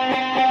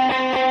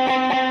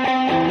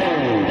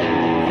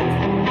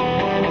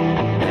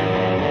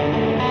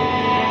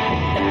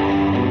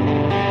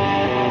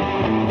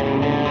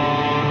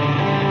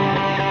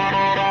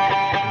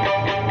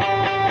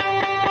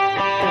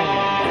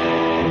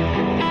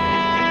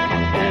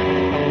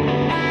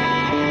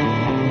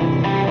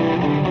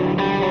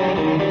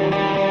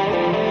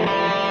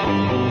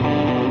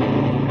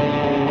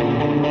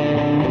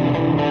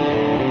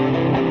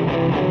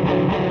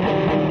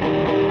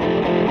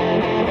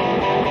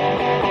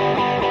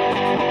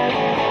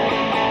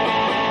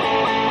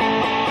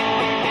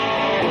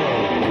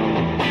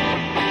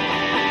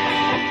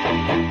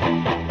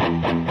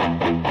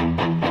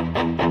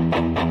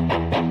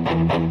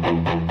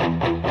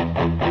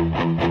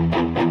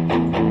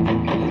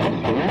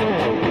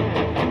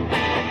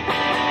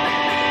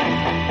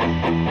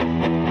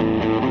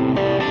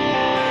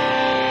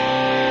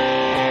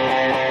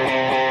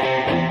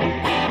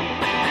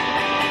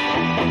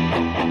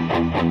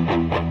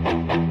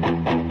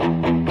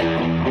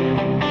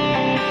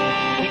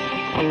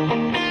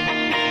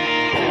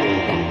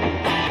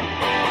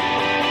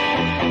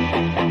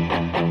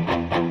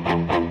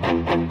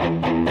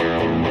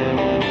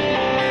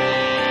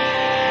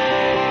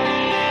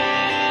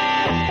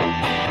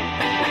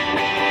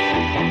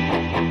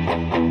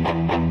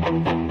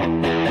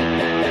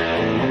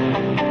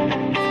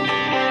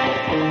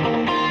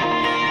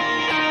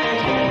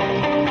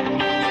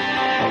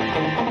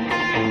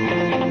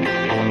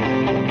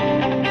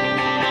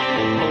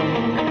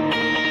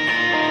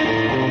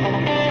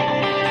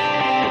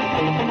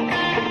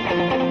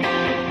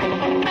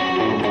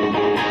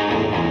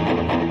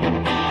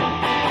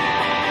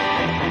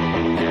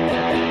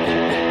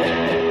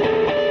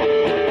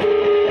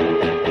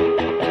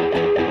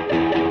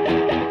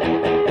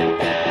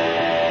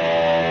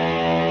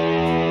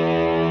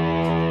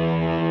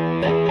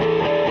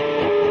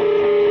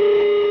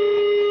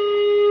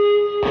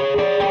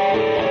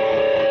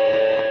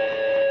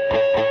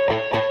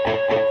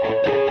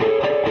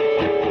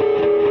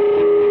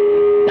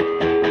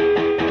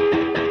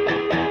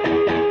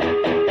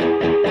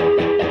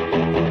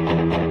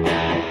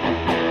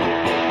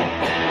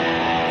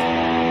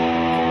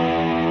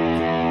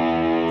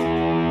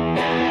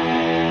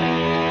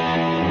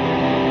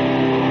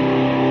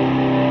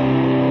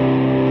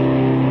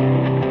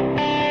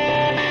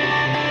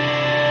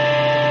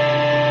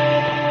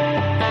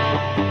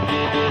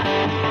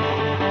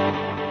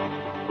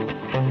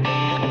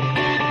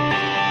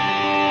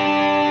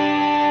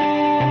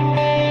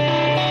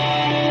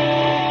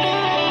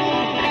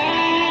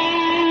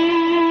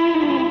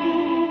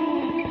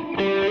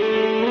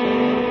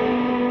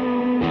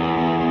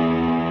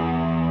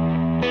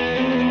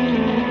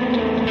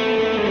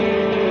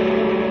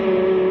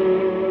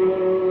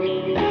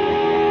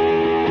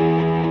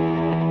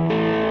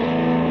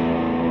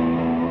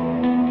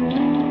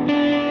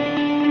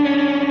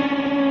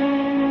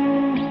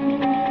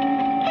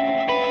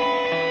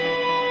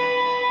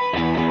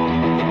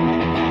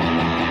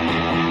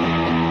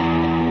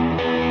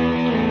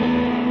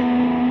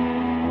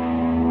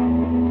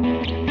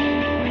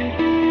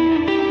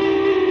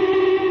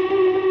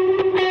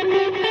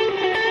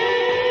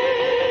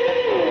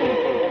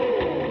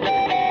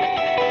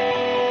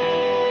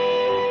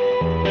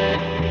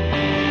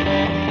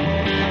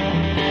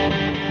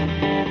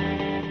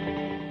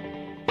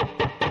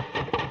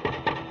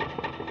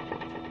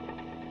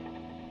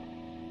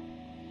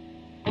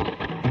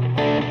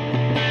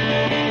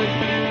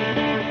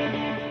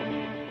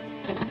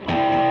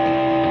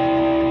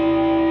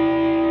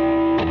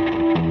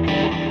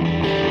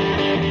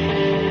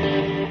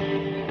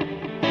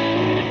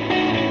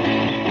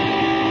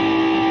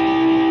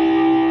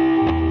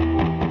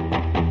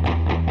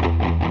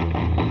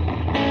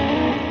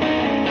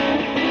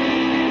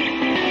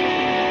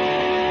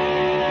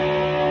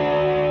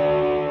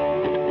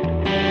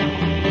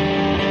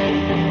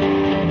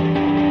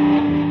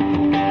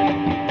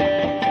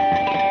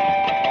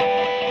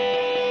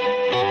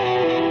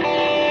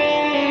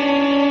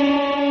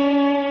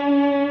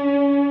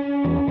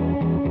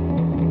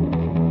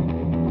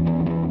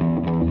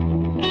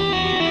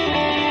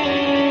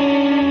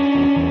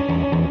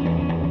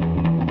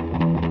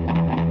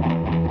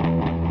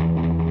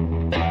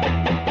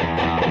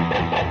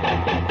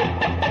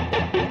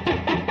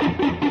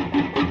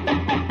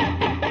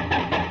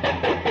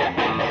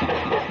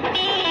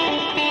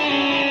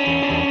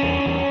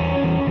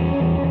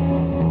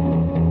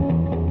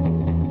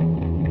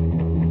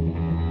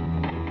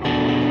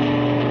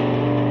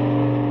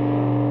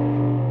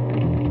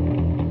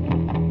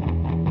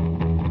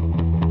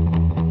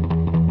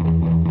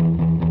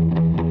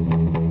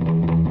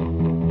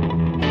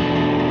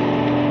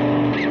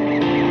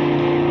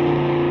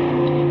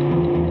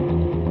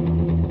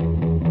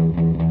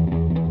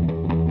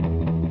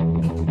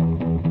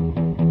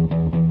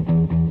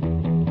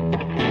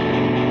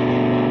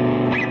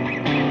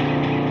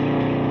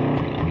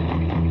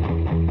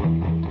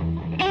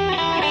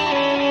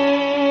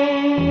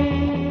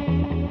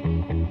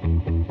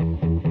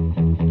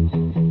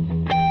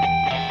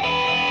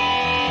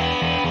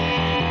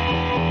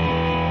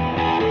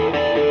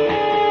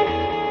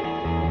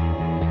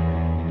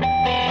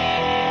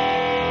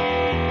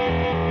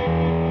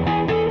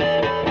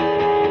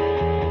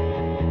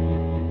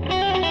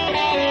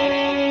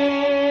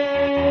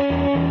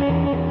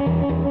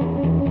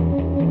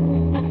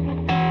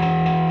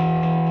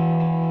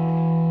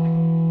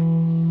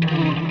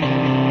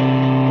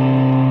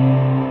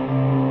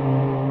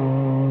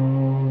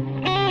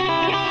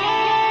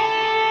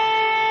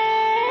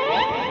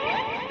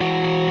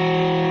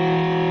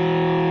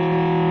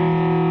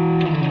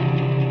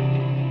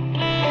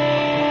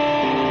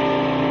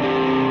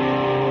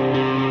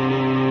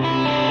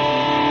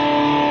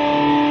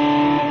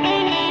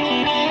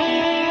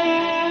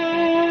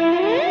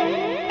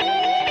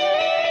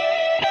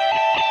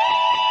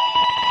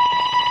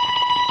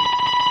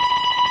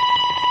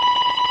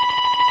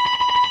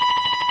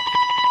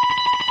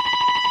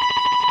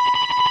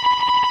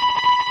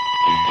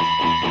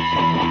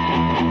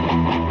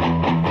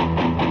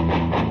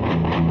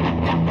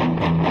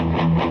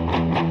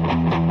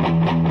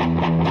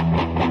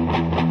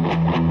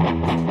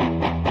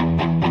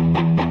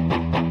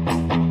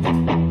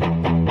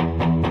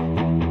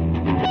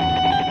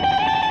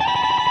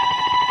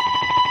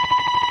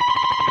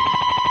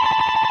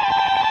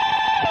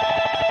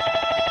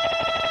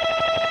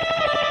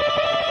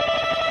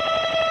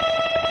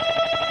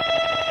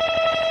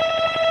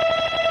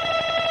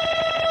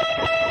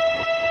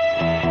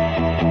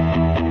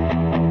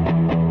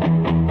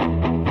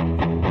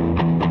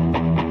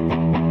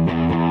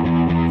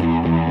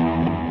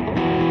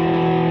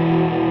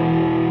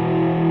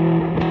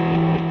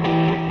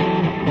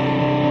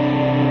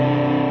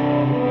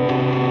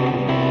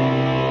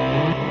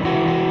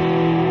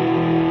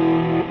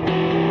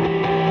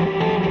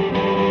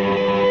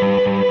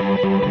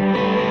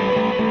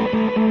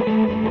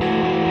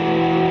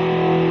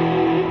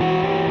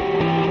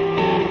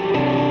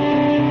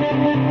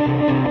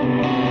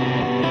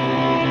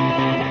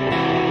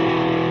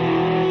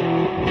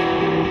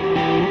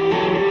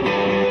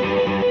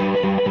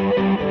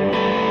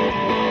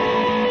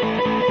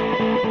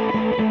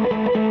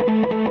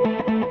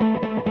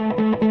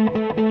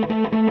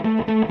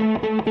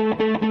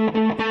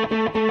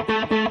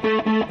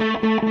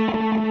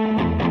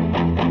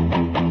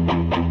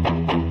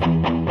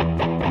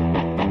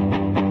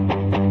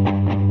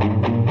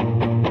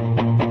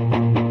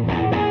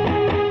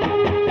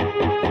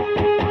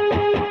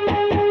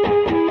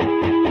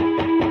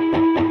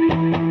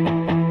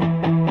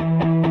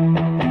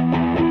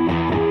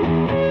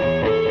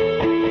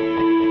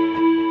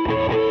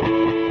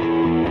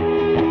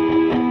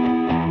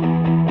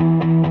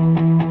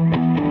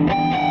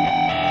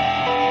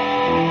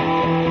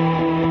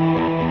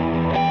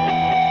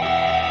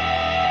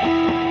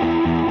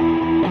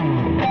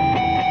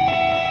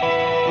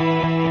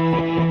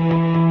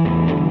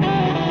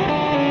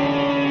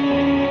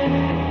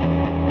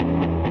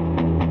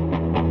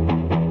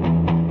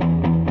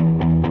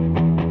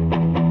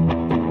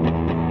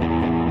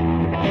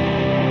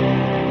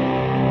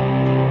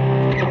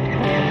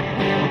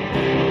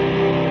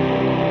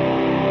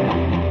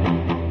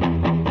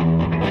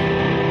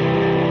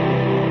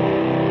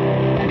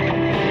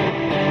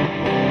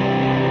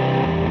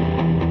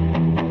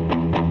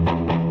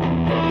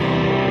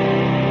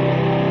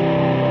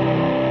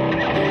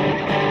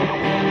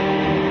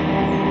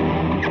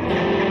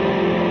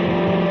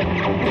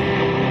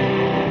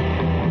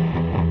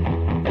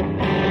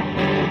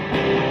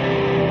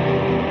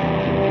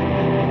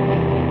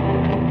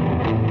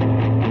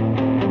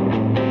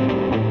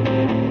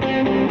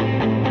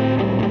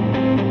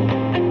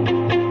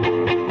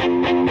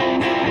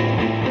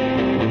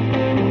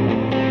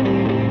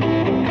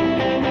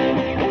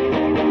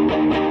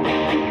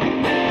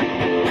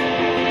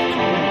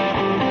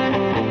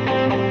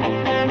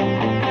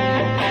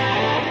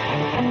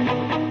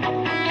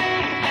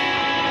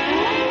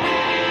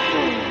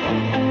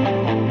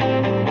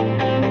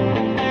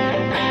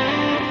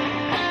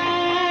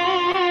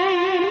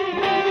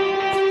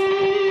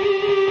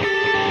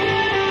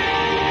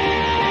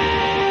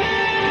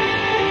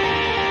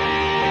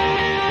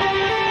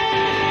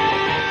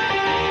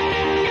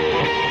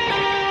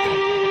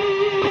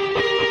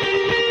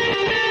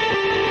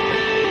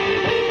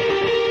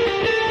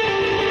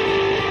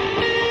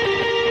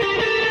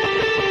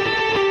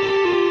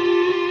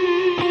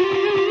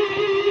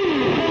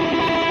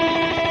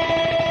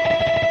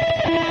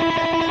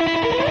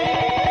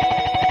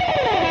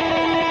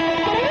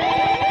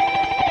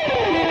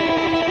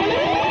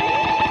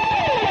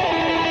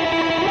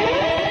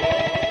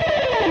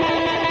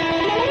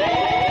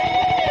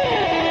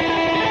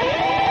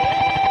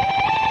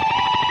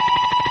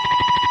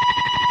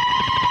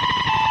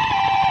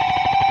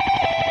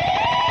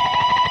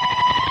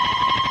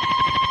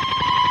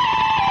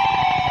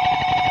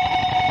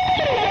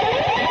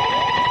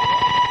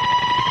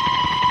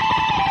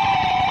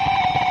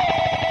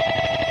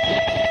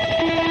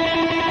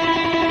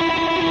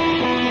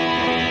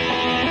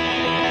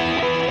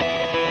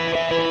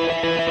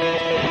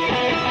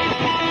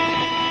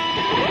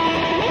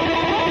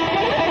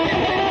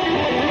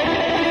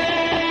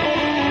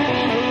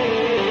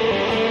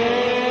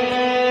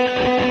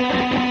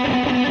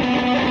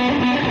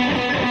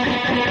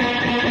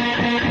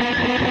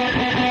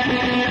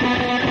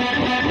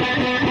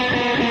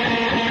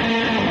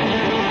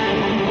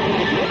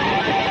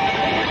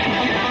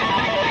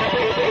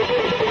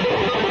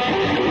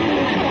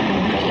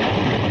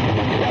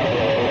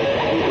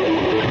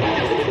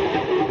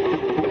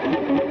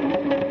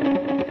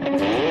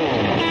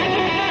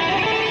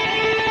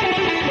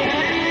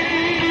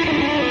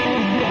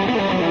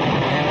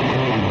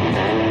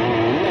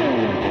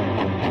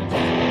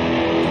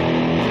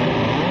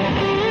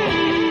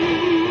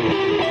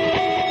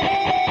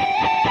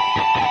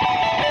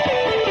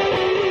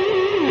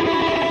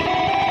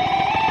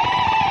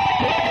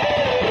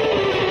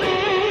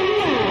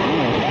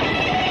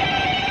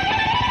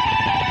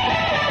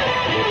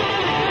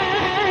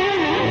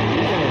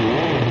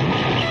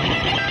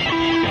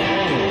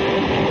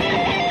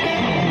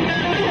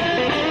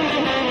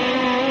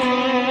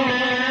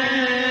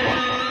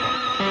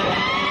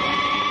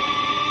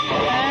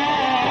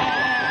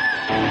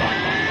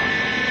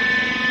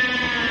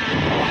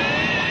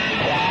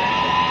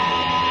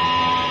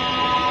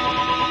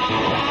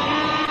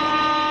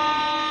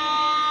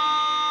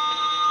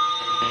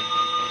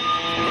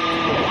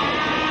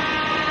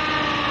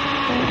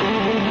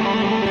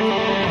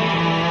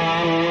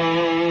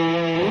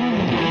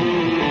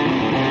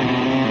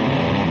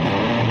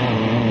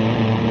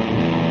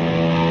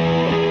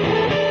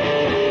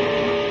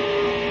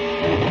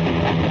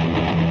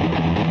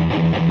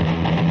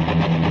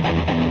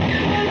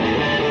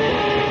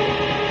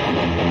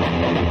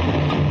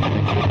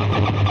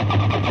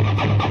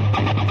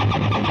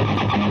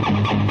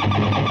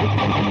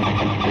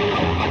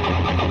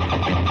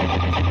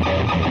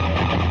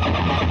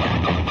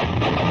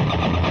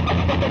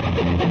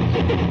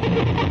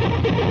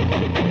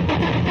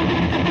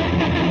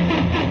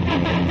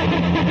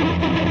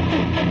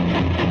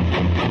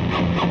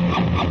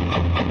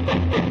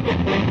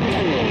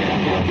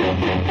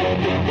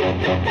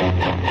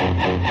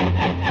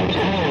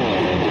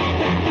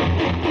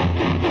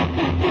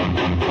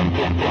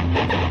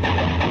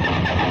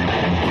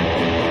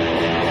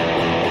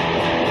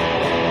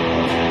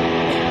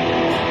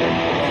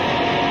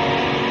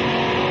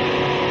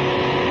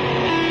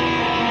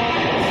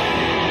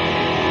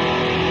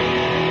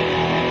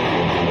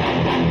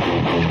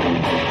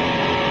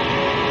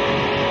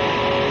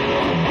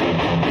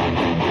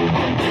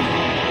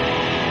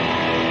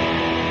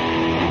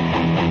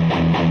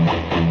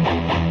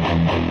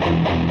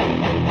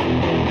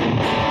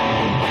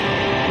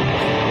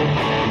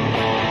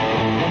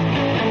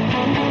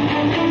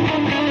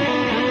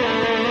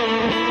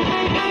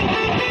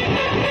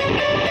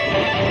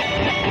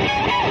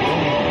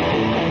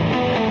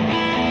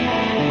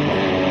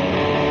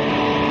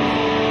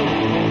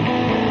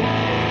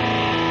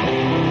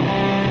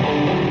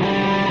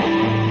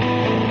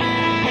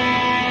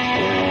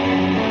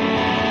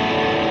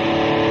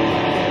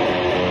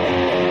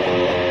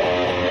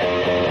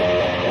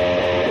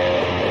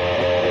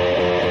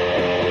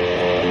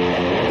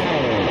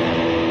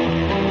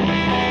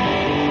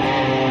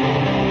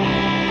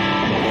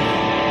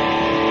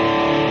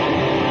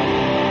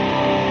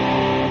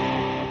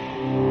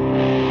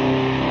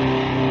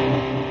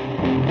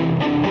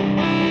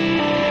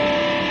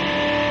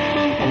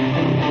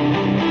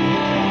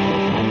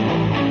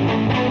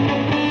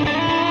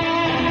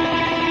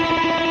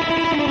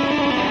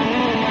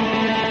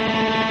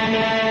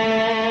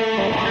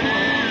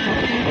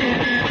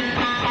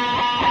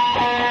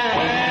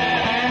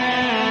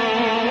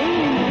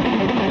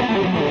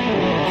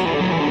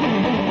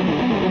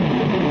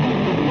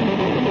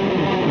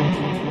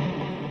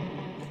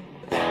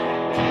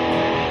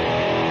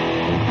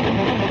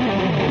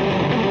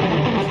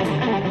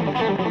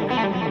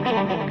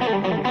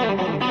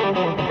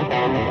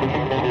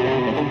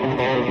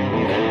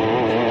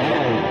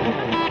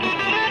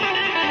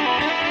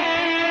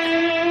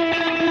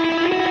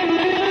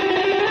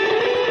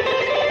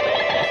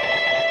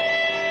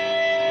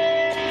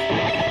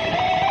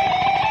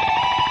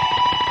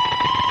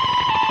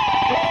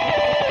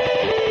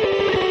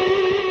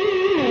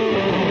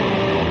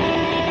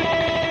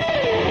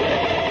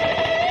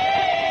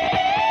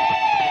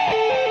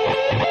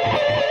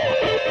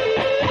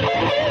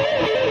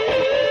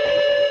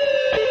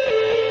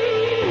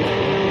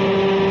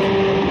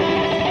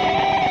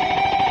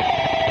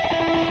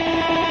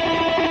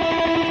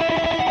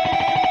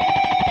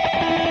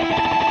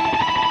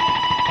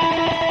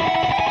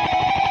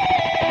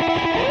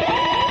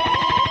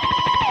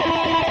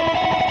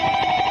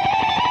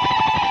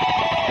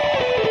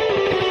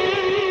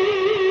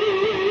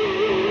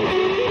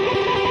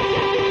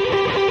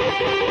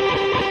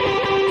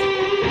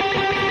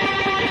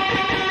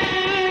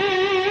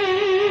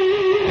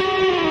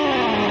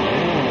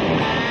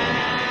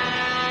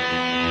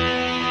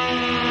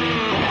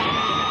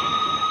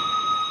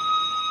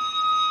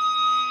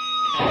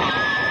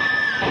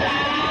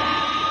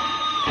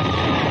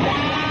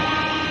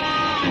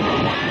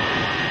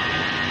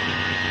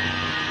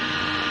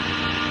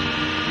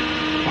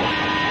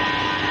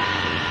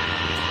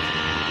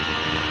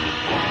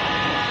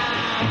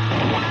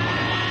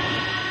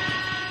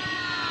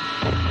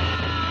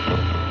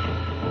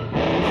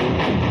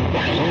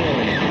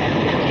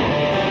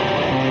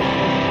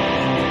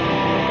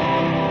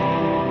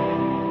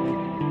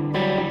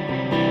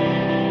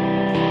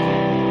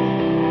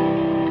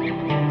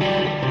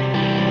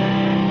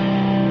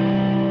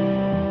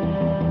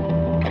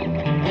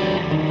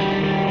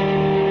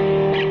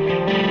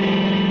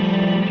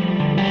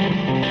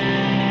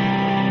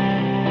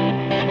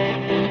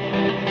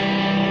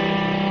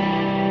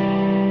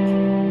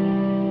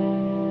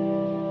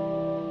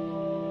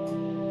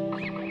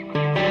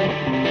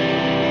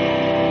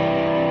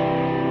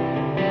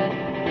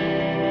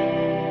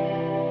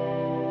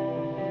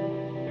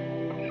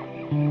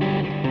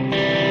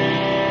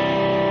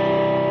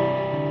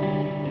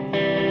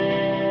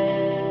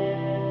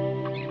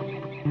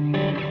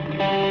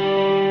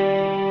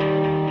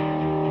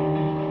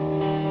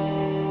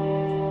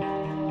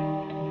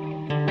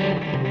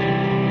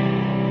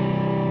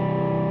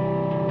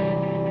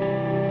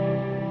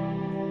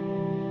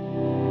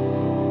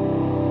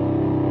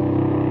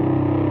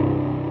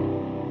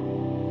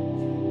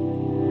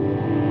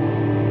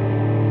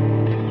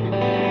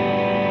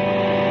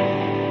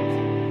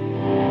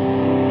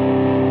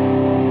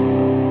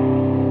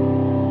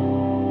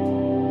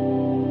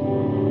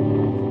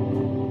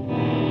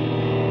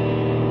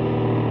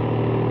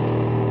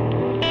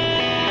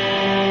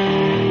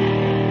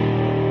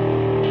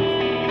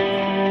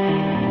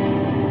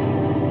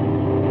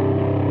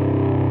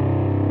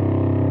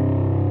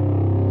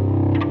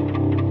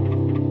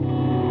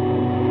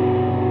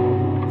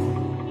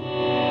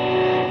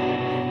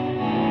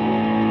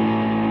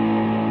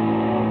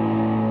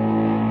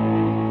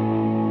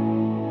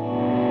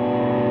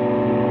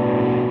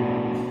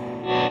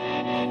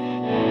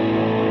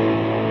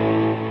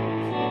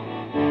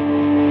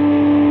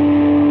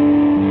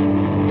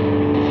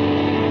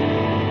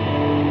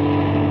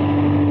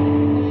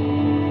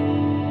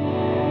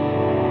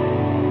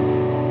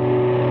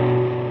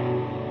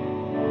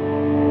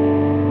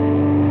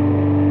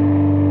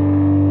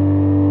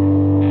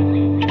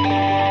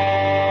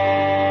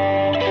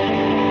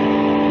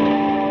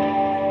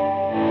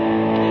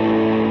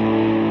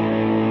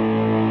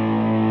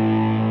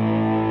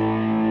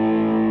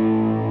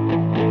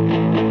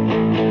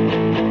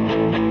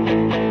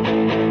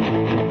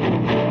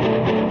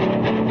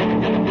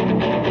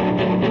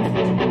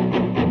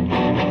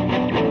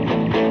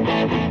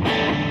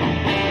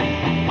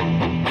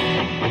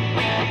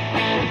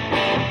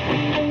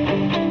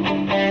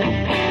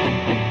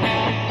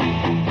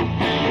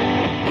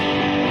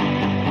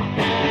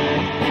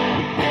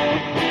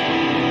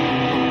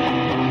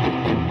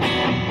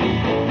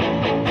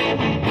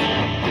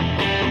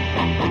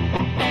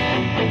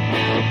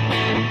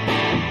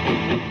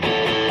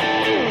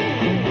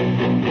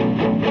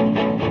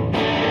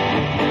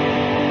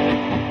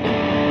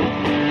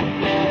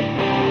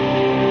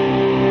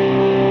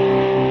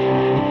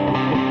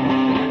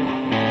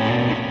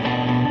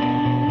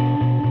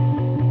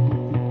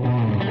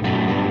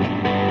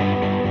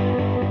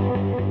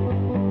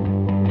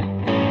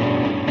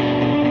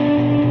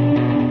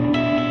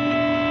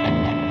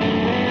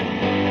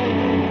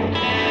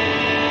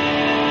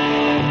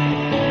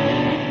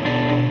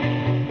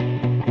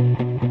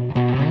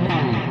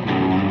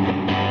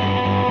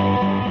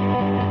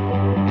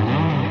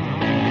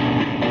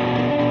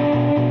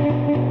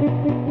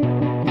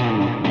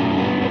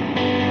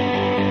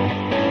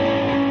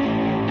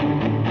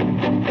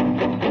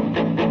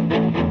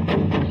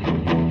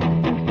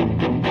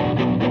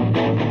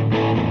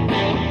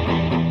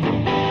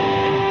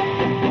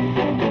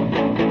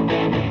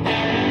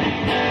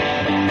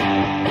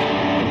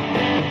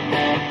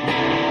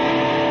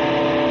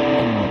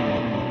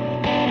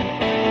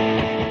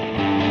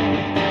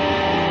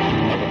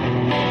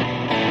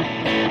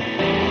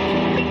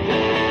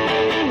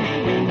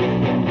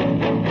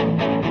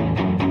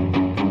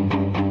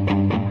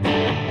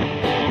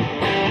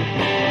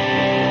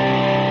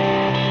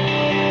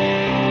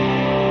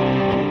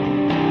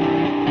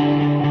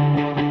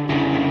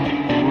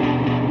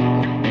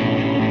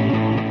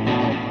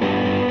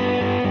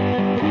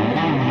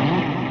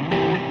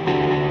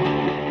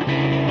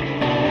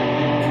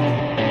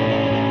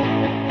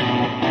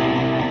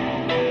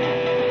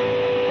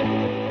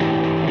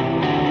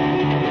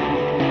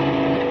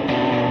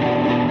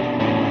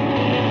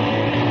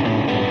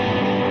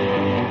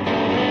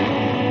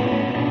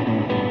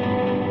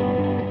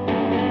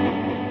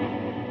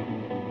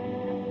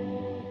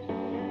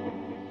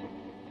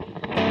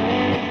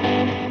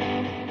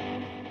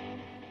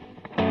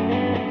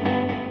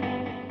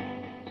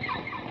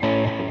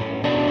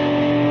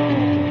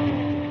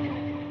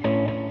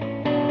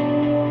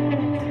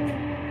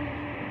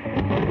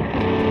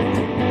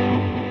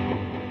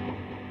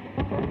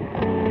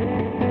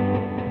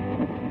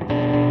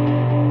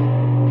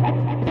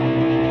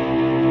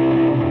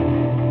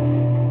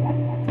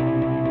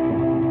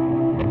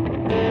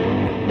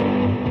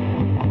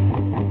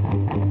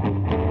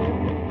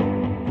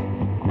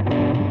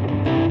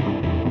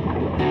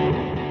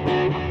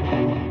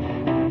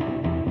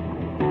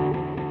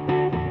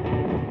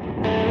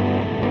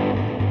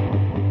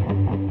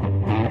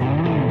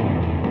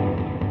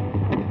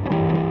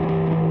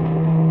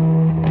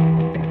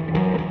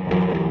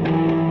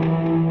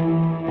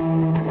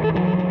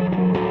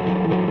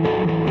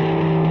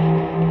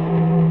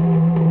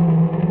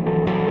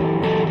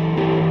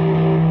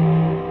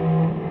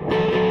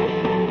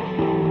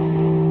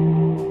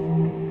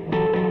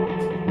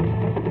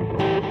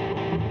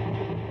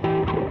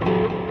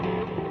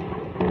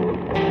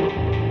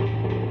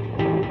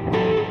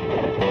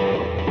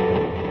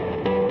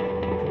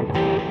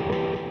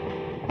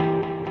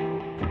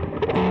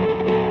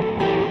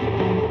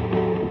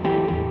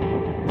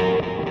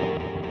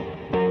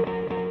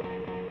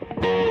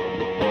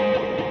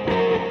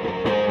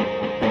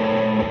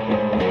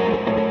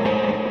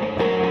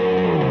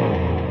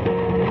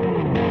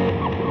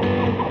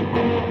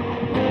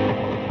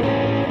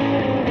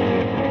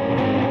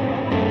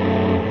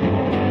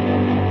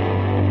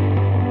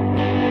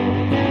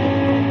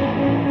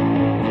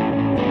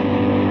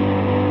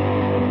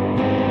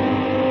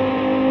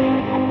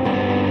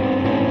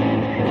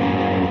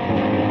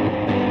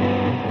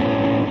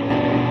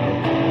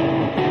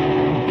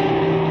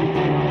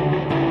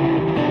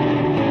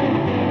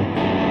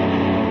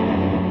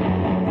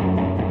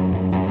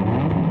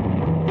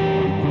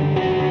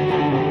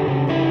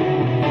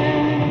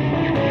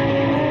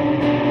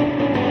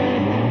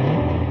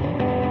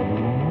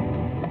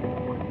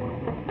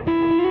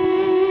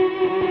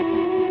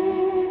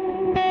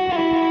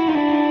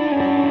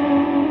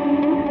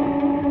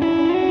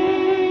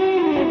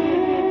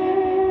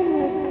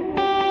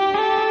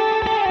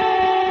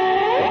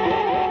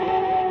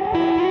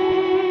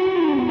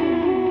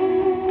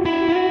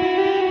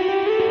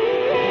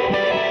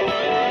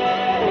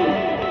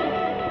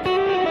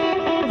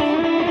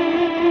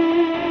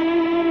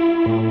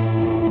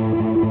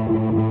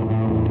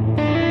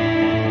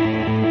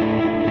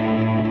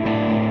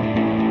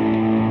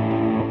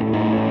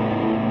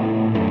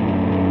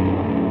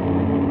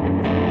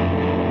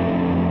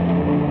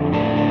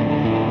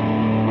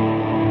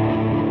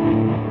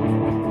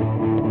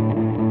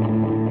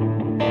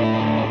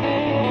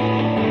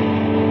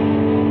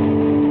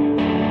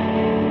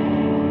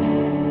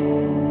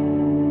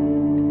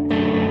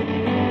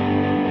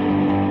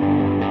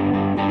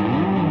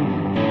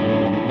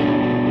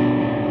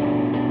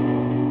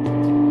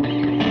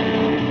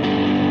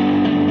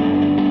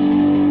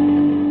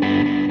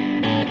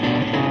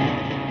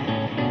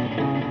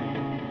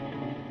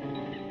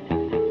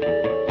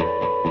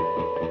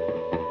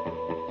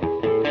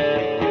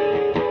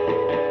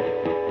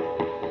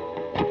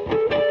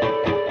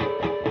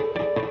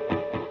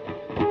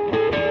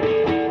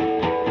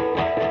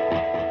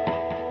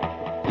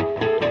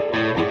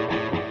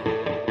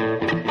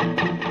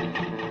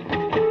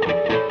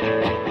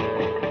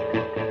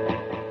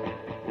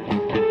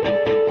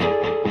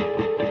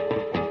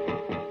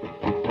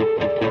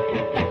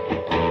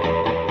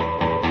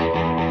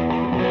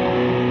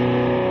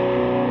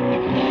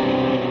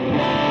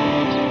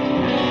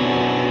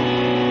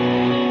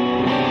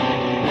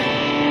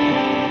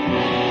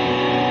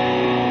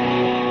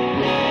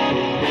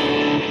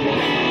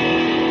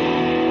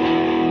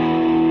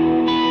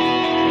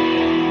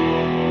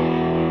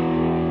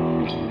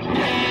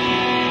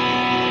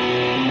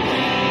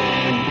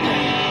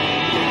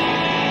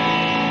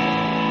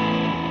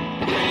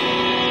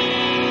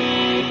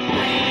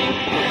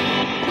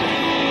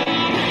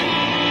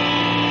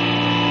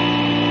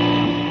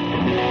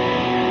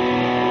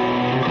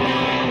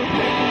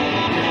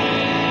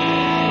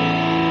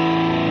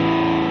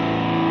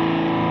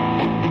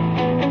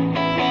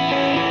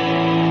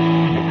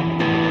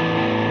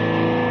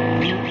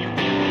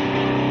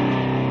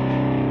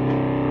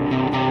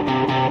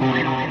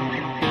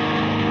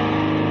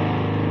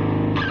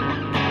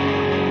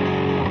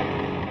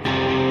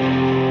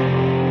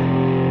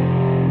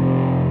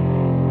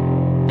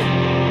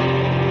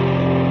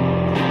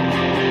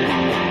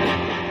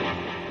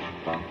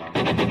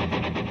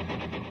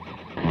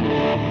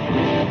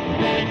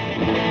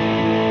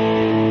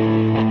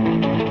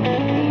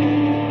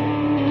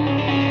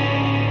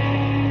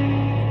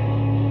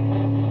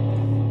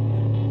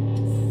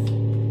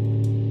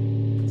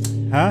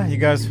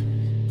 guys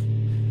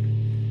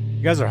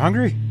are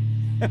hungry?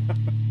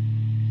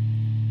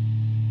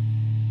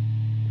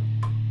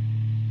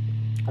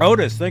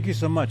 Otis, thank you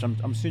so much.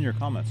 I'm seeing your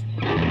comments.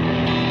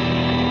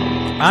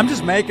 I'm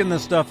just making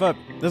this stuff up.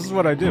 This is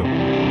what I do.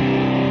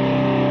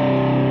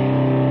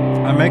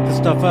 I make the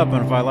stuff up,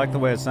 and if I like the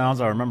way it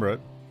sounds, I remember it.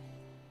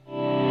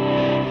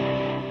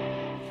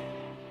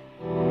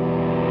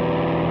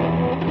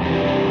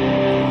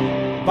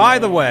 By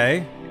the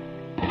way,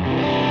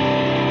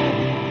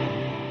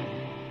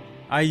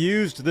 I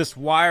used this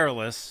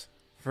wireless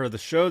for the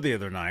show the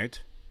other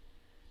night.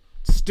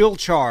 Still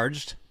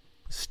charged,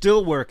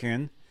 still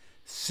working.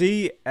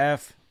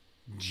 CFG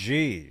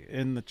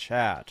in the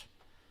chat.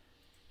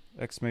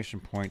 Exclamation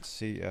point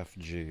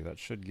CFG. That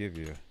should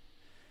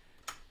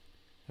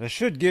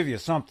give you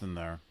something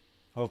there.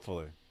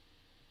 Hopefully.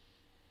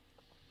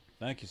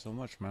 Thank you so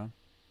much, man.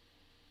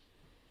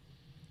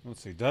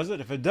 Let's see. Does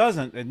it? If it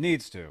doesn't, it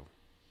needs to.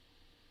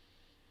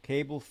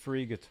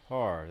 Cable-free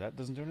guitar. That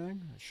doesn't do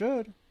anything? It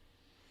should.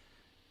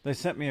 They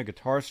sent me a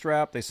guitar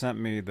strap. They sent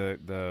me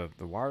the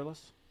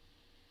wireless.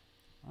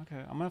 Okay,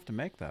 I'm going to have to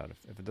make that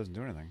if it doesn't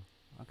do anything.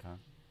 Okay.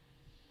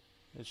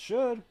 It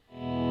should.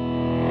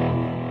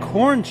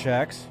 Corn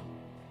checks.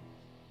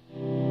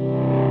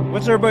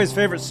 What's everybody's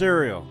favorite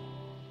cereal?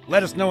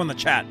 Let us know in the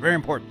chat. Very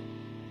important.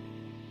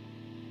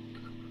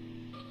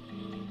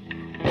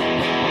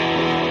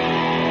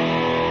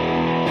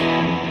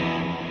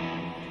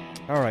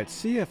 All right,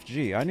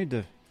 CFG. I need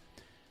to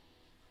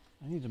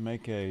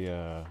make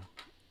a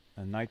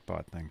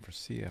Nightbot thing for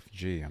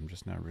CFG. I'm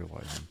just now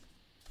realizing.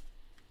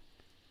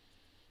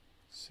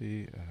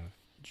 CFG.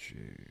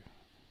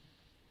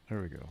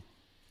 There we go.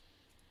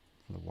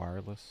 For the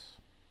wireless.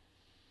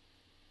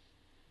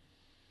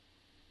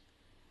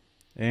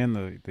 And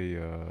the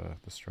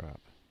strap.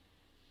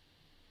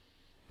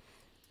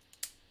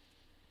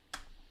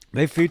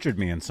 They featured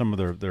me in some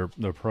of their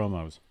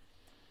promos.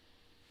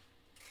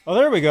 Oh,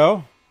 there we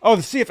go. Oh,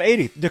 the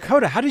CF80.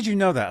 Dakota, how did you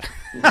know that?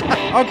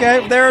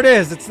 Okay, there it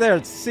is. It's there.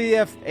 It's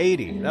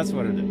CF80. That's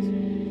what it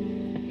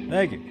is.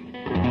 Thank you.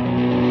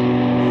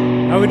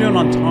 How are we doing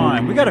on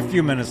time? We got a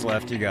few minutes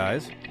left, you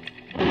guys.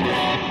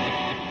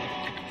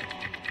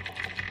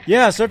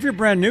 Yeah, so if you're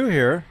brand new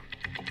here,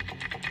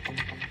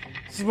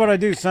 this is what I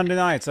do Sunday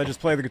nights. I just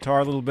play the guitar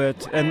a little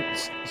bit. And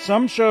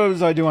some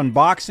shows I do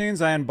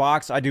unboxings. I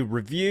unbox. I do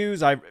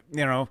reviews.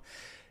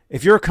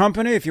 If you're a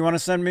company, if you want to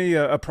send me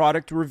a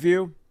product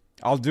review,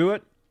 I'll do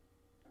it.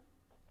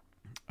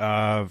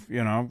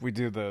 We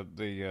do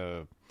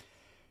the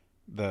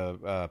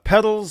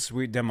pedals.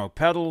 We demo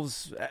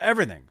pedals.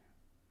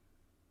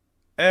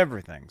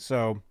 Everything.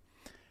 So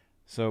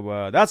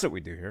that's what we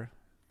do here.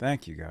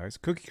 Thank you, guys.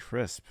 Cookie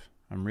Crisp.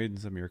 I'm reading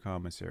some of your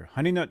comments here.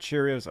 Honey Nut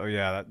Cheerios. Oh,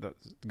 yeah,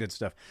 that's good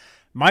stuff.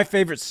 My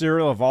favorite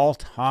cereal of all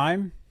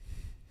time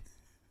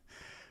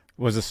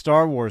was a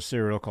Star Wars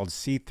cereal called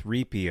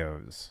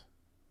C-3POs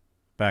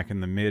back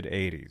in the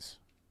mid-'80s.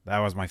 That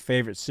was my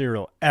favorite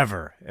cereal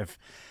ever. If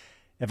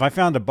I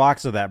found a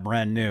box of that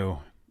brand new,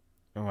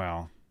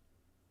 well.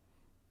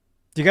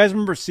 Do you guys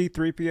remember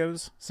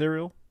C-3POs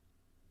cereal?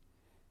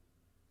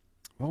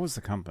 What was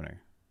the company?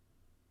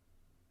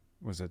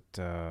 Was it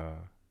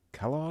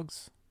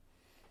Kellogg's?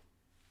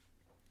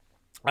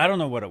 I don't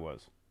know what it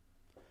was.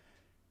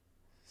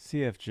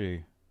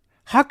 CFG.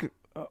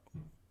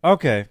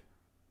 Okay.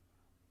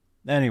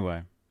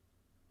 Anyway.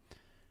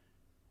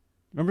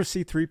 Remember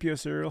C-3PO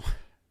cereal?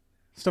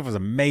 Stuff was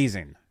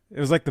amazing. It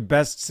was like the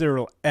best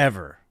cereal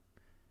ever.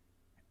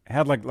 It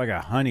had like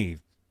a honey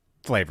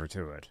flavor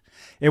to it.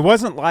 It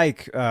wasn't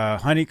like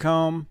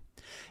honeycomb.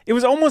 It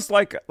was almost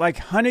like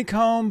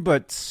honeycomb,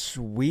 but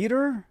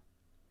sweeter.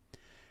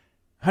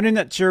 Honey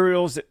Nut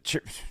Cheerios.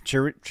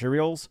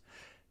 Cheerios.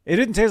 It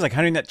didn't taste like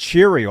Honey Nut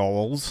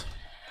Cheerios.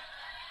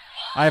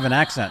 I have an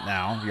accent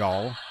now,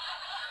 y'all.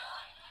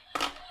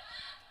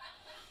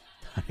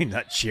 Honey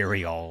Nut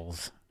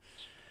Cheerios.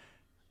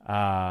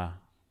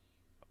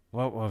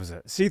 What was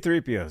it?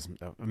 C-3PO's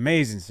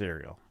amazing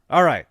cereal.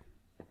 All right.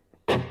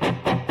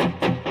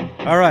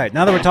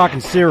 Now that we're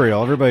talking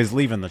cereal, everybody's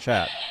leaving the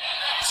chat.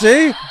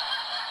 See? It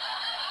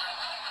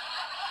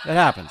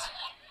happens.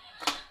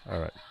 All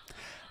right.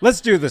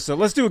 Let's do this. So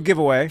let's do a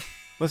giveaway.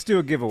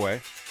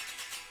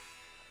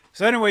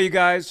 So anyway, you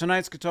guys,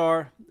 tonight's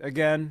guitar,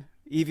 again,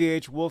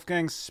 EVH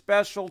Wolfgang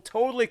Special,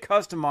 totally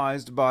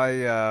customized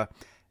by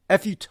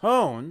FU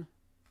Tone.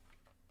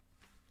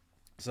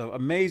 So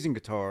amazing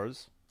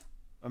guitars.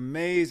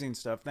 Amazing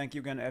stuff. Thank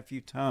you again,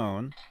 FU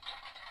Tone.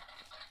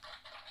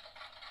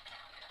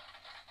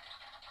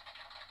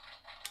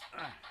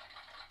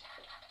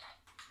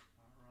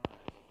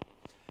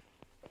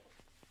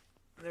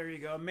 There you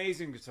go.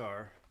 Amazing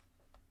guitar.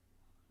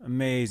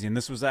 Amazing.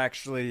 This was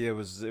actually, it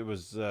was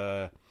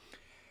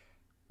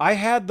I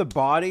had the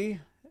body,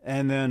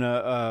 and then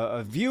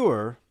a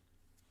viewer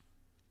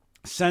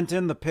sent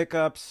in the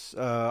pickups.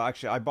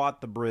 Actually, I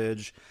bought the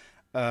bridge.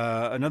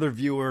 Another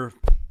viewer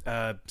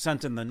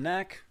sent in the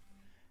neck,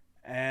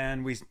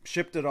 and we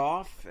shipped it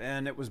off,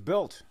 and it was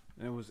built.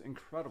 And it was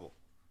incredible.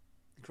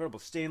 Incredible.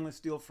 Stainless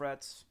steel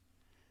frets.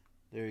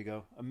 There you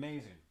go.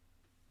 Amazing.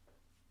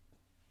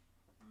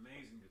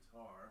 Amazing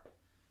guitar.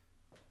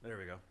 There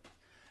we go.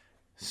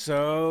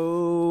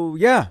 So,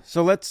 yeah.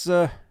 So let's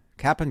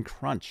Cap'n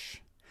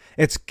Crunch.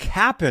 It's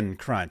Cap'n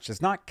Crunch.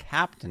 It's not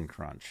Captain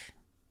Crunch.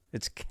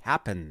 It's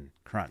Cap'n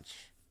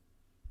Crunch.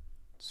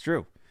 It's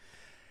true.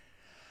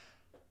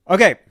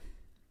 Okay.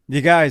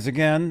 You guys,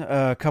 again,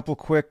 a couple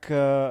quick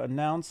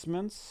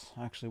announcements.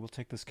 Actually, we'll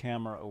take this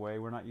camera away.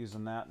 We're not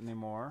using that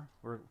anymore.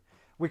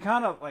 We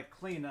kind of like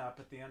clean up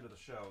at the end of the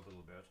show a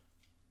little bit.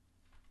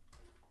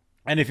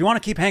 And if you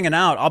want to keep hanging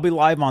out, I'll be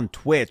live on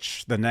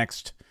Twitch the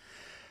next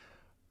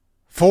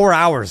 4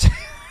 hours.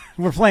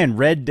 We're playing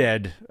Red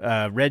Dead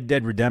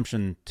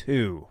Redemption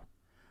 2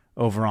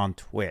 over on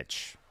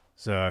Twitch.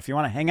 So if you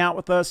want to hang out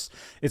with us,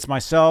 it's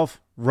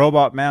myself,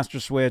 Robot Master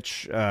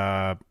Switch,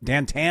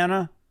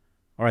 Dantana,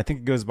 or I think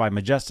it goes by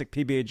Majestic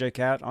PBAJ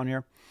Cat on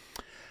here.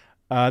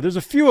 There's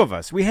a few of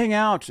us. We hang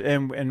out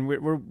and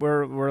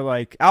we're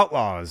like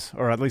outlaws,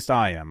 or at least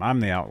I am. I'm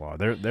the outlaw.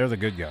 They're the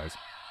good guys.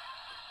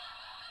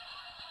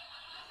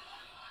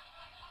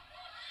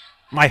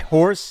 My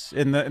horse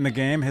in the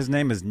game, his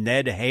name is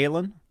Ned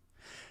Halen.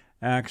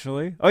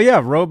 Actually, oh yeah,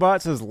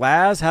 Robot says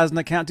Laz has an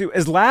account too.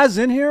 Is Laz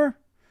in here?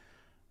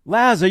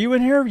 Laz, are you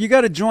in here? You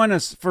got to join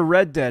us for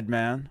Red Dead,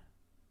 man.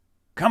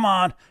 Come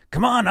on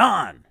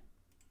on.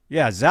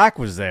 Yeah, Zach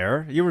was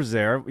there. You were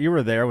there. You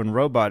were there when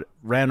Robot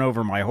ran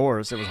over my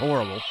horse. It was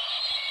horrible.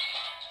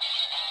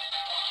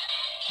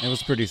 It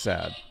was pretty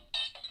sad.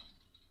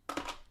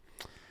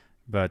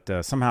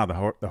 But somehow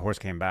the horse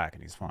came back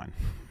and he's fine.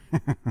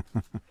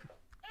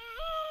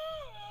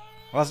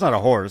 Well, that's not a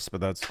horse,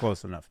 but that's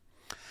close enough.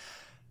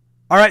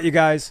 All right, you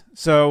guys.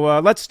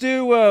 So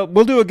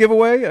we'll do a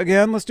giveaway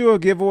again. Let's do a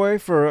giveaway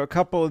for a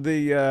couple of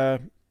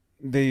the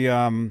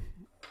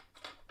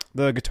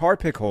guitar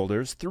pick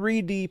holders,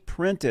 3D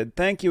printed.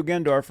 Thank you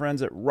again to our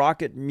friends at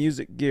Rocket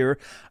Music Gear.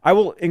 I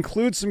will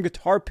include some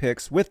guitar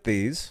picks with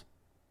these.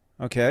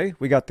 Okay,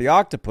 we got the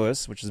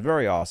Octopus, which is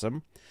very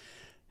awesome.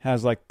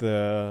 Has what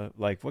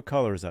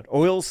color is that?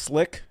 Oil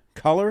slick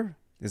color?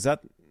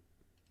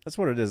 That's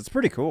what it is. It's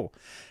pretty cool.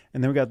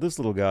 And then we got this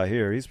little guy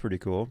here. He's pretty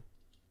cool.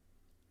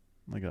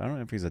 Like, I don't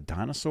know if he's a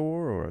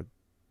dinosaur or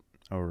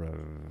I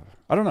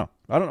don't know.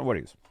 I don't know what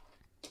he is.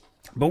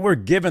 But we're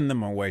giving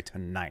them away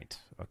tonight,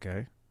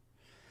 okay?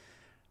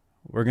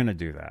 We're going to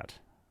do that.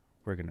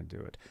 We're going to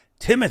do it.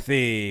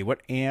 Timothy,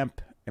 what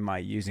amp am I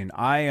using?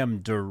 I am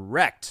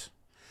direct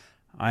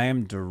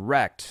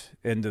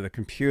into the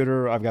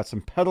computer. I've got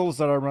some pedals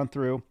that I run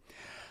through.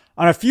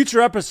 On a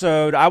future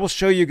episode, I will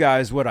show you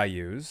guys what I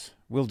use.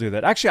 We'll do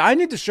that. Actually, I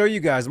need to show you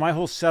guys my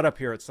whole setup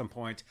here at some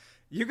point.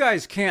 You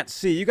guys can't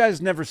see. You guys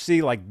never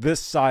see like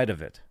this side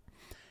of it.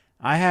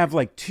 I have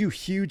like 2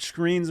 huge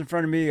screens in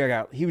front of me. I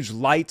got huge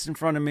lights in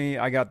front of me.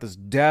 I got this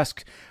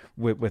desk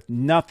with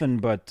nothing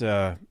but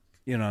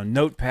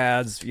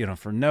notepads,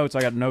 for notes. I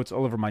got notes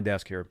all over my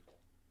desk here.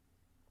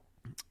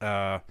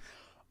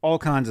 All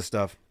kinds of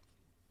stuff.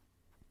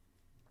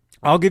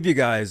 I'll give you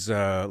guys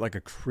like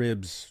a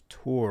cribs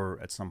tour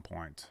at some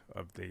point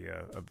of the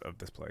of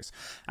this place.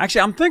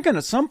 Actually, I'm thinking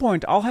at some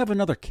point I'll have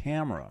another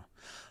camera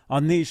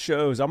on these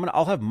shows.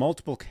 I'll have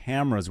multiple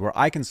cameras where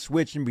I can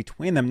switch in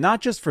between them, not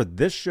just for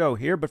this show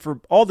here, but for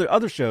all the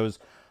other shows.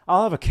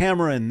 I'll have a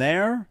camera in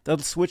there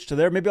that'll switch to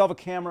there. Maybe I'll have a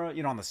camera,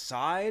 on the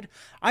side.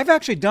 I've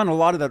actually done a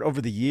lot of that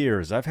over the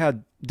years. I've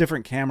had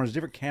different cameras,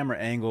 different camera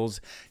angles.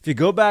 If you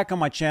go back on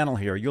my channel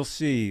here, you'll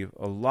see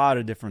a lot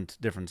of different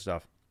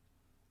stuff.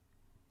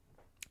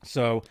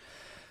 So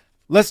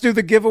let's do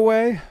the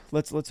giveaway.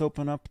 Let's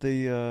open up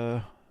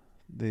the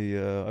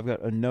I've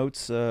got a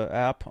notes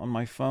app on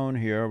my phone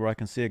here where I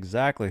can see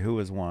exactly who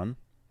has won.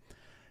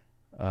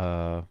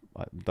 The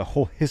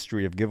whole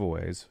history of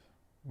giveaways.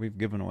 We've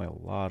given away a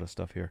lot of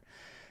stuff here,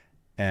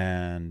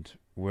 and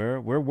we're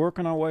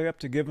working our way up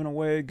to giving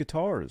away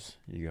guitars,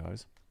 you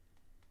guys.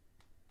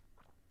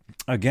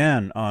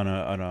 Again, on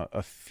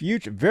a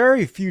future,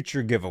 very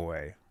future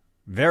giveaway.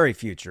 Very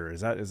future.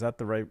 Is that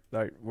the right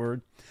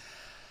word?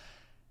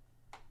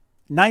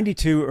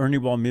 92 Ernie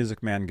Ball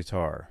Music Man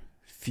guitar.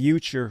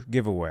 Future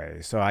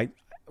giveaway. So I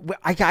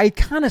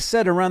kind of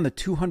set around the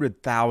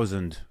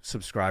 200,000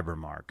 subscriber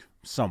mark,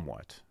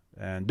 somewhat.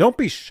 And don't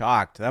be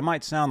shocked. That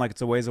might sound like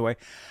it's a ways away.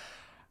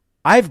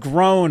 I've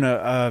grown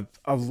a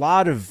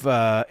lot of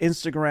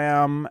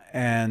Instagram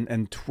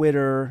and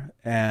Twitter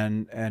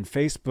and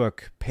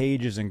Facebook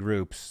pages and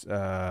groups.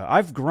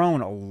 I've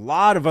grown a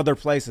lot of other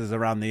places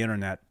around the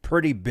internet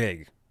pretty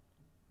big.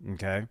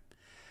 Okay?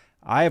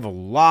 I have a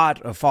lot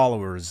of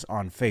followers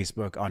on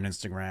Facebook, on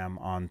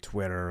Instagram, on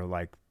Twitter,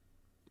 like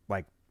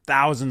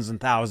thousands and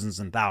thousands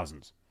and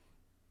thousands.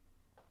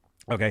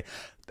 Okay.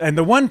 And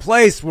the one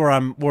place where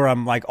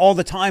I'm like all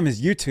the time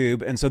is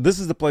YouTube, and so this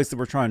is the place that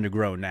we're trying to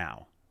grow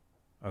now.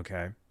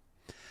 Okay.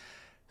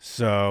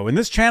 So, and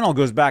this channel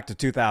goes back to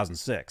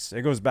 2006.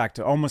 It goes back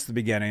to almost the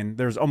beginning.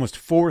 There's almost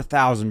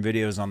 4,000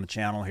 videos on the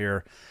channel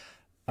here.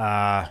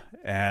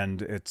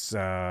 And it's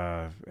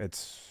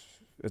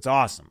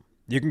awesome.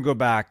 You can go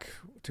back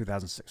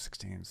 2006,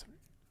 16.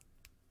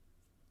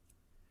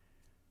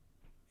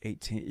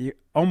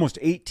 almost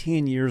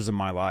 18 years of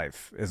my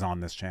life is on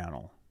this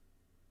channel.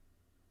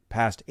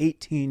 Past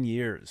 18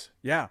 years.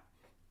 Yeah.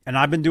 And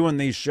I've been doing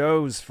these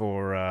shows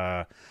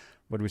for,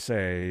 what do we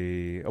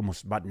say,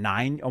 almost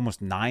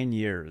 9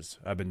 years.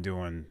 I've been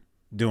doing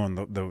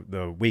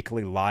the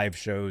weekly live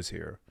shows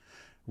here,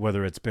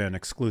 whether it's been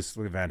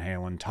exclusively Van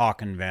Halen,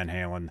 talking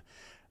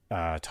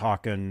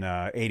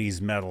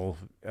 80s metal,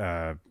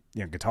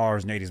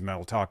 guitars and 80s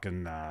metal,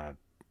 talking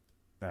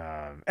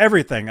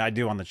everything I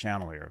do on the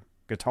channel here.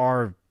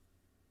 Guitar,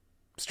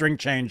 string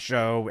change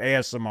show,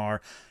 ASMR,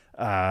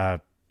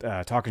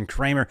 talking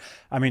Kramer.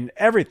 I mean,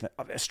 everything.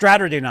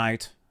 Saturday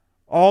night,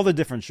 all the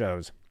different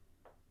shows.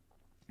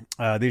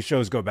 These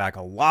shows go back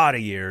a lot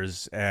of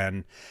years,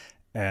 and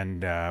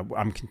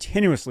I'm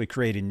continuously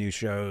creating new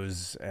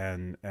shows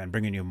and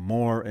bringing you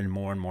more and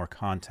more and more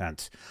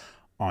content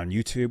on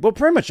YouTube. Well,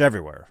 pretty much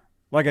everywhere.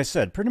 Like I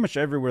said, pretty much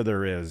everywhere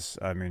there is.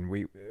 I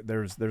mean,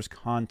 there's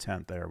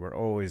content there. We're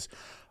always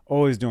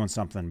doing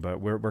something, but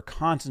we're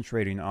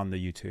concentrating on the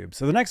YouTube.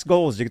 So the next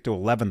goal is to get to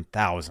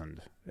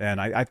 11,000,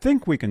 and I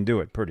think we can do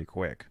it pretty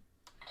quick.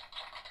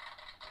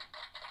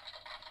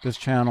 This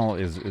channel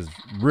is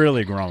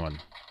really growing.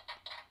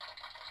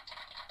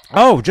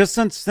 Oh, just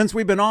since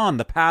we've been on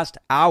the past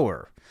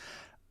hour,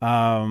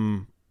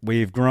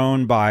 we've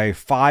grown by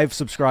 5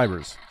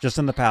 subscribers just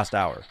in the past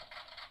hour.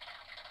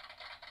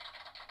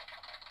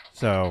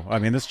 So, I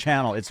mean, this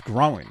channel, it's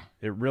growing.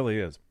 It really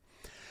is.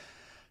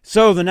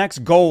 So the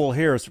next goal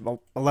here is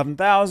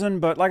 11,000,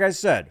 but like I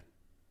said,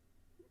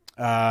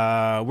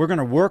 we're going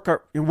to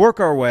work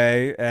our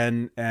way,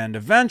 and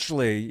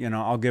eventually,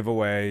 I'll give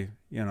away,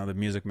 the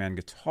Music Man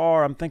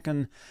guitar. I'm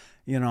thinking,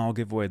 I'll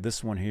give away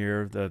this one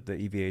here, the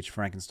EVH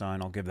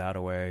Frankenstein. I'll give that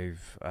away.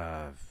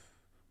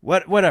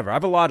 Whatever. I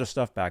have a lot of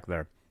stuff back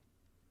there.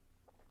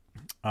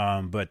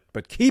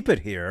 But keep it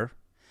here.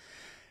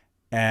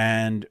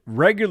 And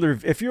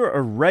if you're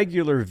a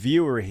regular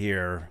viewer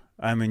here,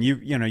 I mean,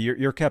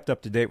 you're kept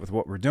up to date with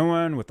what we're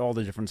doing, with all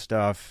the different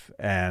stuff,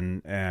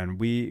 and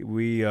we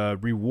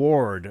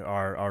reward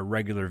our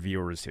regular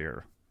viewers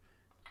here.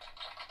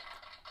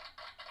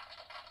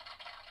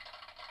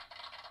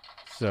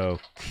 So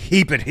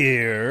keep it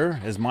here,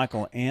 as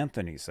Michael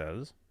Anthony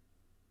says.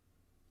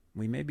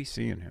 We may be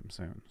seeing him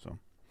soon. So,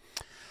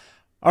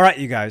 all right,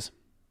 you guys,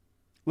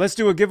 let's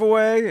do a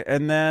giveaway,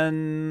 and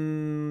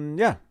then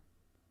yeah.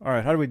 All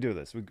right, how do we do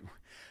this?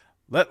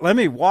 Let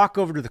me walk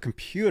over to the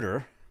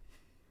computer.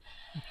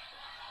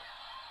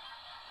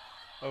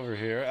 Over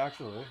here,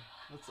 actually.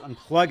 Let's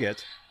unplug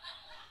it.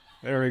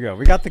 There we go.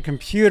 We got the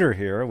computer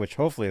here, which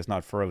hopefully is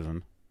not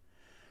frozen.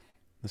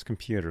 This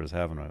computer is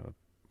having a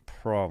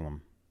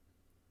problem.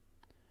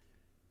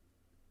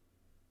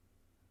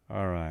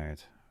 All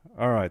right,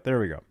 there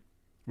we go.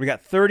 We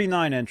got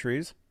 39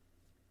 entries.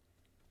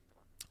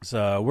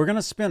 So we're going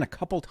to spin a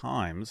couple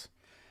times.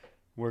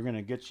 We're going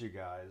to get you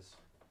guys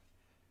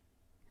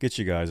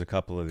a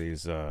couple of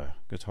these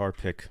guitar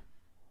pick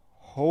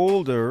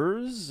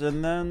holders,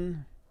 and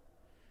then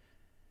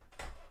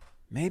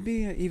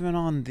maybe even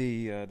on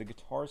the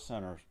Guitar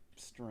Center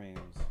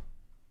streams.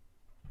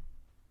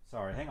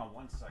 Sorry, hang on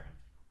one second.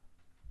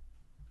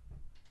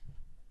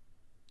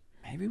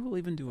 Maybe we'll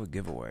even do a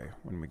giveaway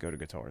when we go to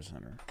Guitar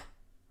Center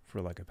for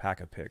like a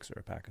pack of picks or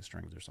a pack of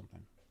strings or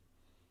something.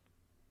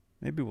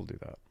 Maybe we'll do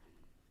that.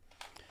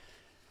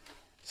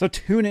 So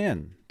tune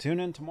in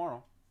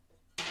tomorrow.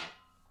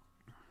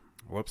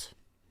 Whoops.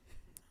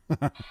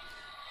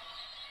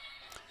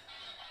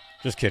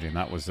 Just kidding.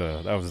 That was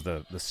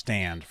the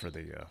stand for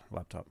the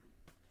laptop.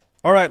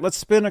 All right, let's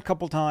spin a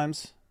couple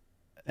times.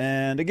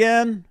 And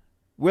again,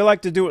 we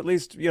like to do at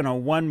least,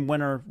 one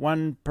winner,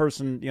 one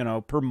person,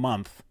 per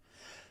month.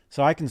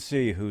 So I can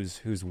see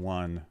who's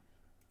won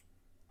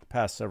the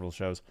past several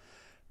shows.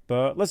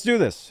 But let's do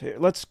this.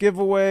 Let's give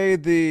away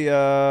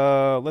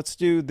let's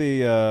do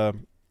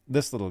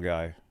this little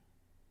guy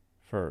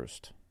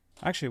first.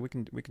 Actually, we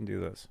can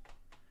do this.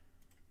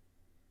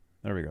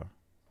 There we go.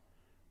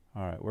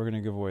 All right, we're going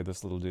to give away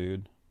this little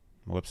dude.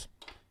 Whoops.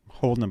 I'm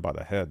holding him by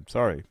the head.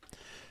 Sorry.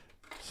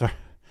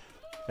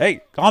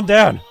 Hey, calm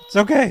down. It's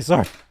okay.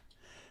 Sorry.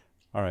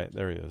 All right,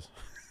 there he is.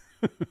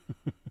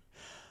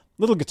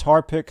 Little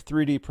guitar pick,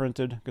 3D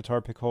printed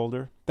guitar pick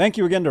holder. Thank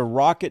you again to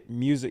Rocket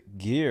Music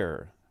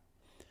Gear.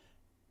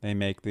 They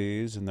make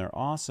these, and they're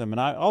awesome.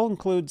 And I'll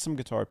include some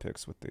guitar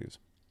picks with these.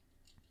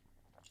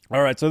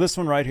 All right, so this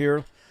one right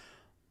here.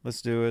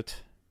 Let's do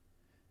it.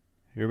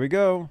 Here we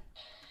go.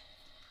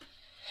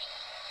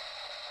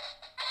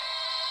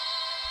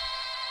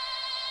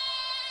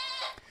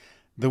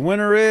 The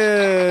winner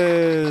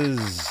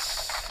is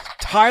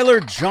Tyler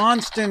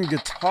Johnston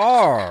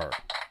Guitar.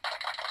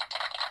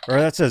 Or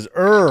that says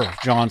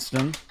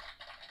Johnston.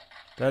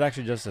 That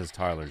actually just says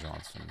Tyler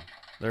Johnston.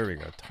 There we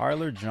go.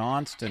 Tyler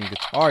Johnston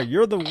Guitar.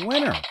 You're the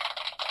winner.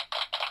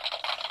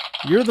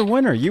 You're the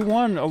winner. You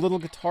won a little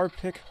guitar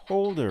pick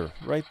holder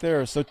right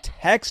there. So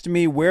text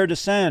me where to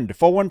send.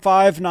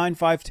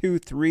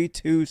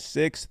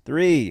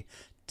 415-952-3263.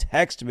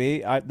 Text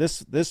me.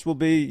 This will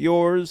be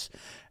yours,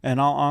 and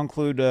I'll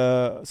include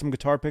some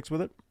guitar picks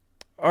with it.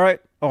 All right.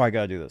 Oh, I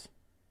got to do this.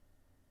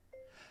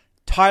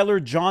 Tyler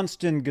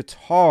Johnston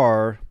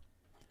guitar,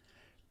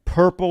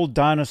 purple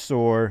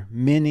dinosaur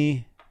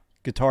mini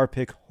guitar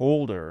pick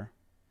holder.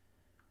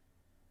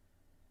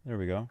 There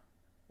we go.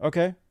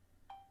 Okay.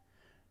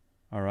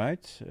 All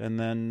right. And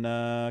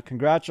then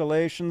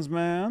congratulations,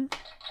 man.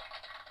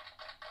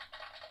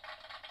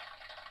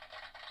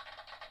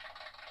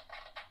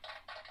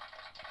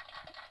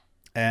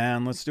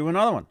 And let's do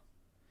another one.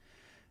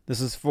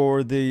 This is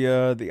for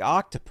the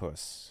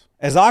octopus.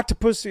 As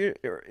octopus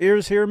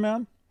ears here,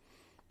 man?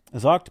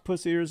 As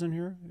octopus ears in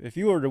here? If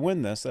you were to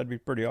win this, that'd be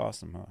pretty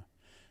awesome, huh?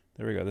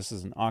 There we go. This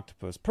is an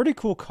octopus. Pretty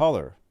cool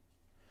color.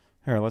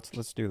 Here,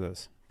 let's do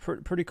this.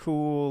 Pretty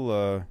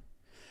cool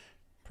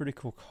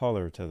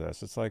color to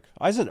this. It's like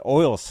I said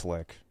oil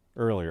slick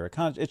earlier.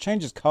 It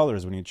changes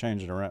colors when you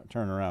change it around,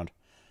 turn around.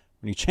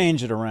 When you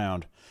change it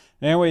around.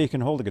 Anyway, you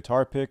can hold a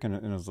guitar pick in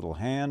his little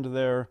hand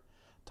there.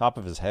 Top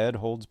of his head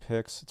holds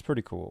picks. It's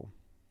pretty cool.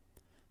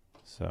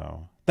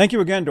 So, thank you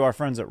again to our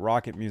friends at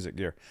Rocket Music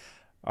Gear.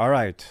 All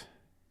right.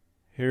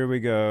 Here we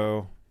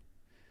go.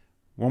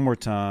 One more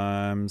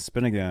time.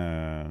 Spin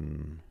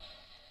again.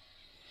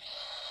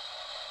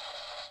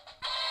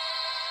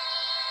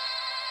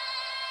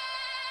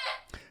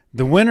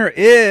 The winner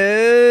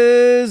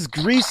is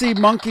Greasy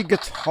Monkey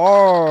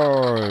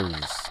Guitars.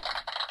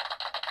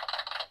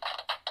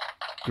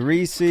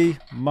 Greasy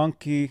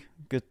Monkey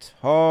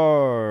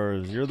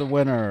Guitars. You're the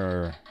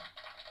winner.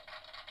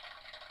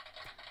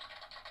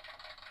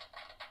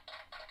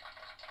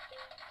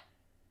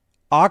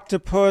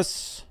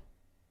 Octopus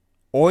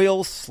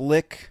oil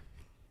slick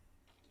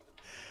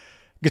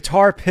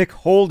guitar pick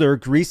holder,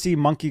 Greasy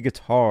Monkey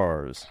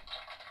Guitars.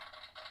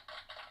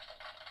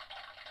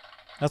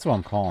 That's what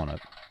I'm calling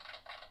it.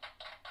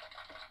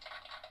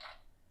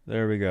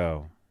 There we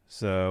go.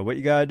 So what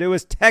you got to do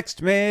is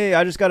text me.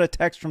 I just got a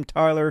text from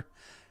Tyler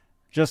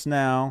just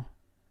now.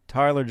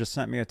 Tyler just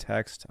sent me a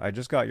text. I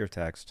just got your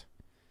text.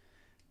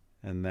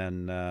 And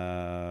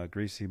then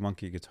Greasy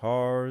Monkey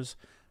Guitars.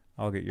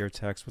 I'll get your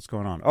text. What's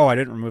going on? Oh, I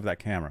didn't remove that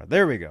camera.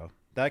 There we go.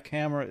 That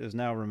camera is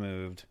now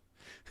removed.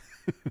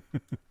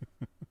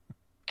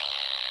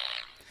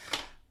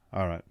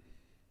 All right.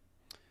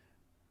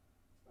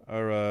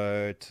 All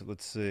right.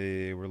 Let's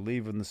see. We're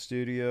leaving the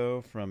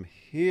studio from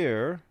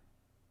here.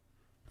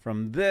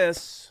 From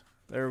this.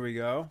 There we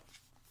go.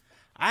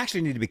 I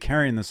actually need to be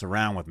carrying this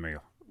around with me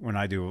when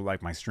I do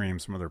like my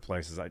streams from other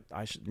places.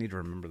 I should need to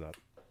remember that.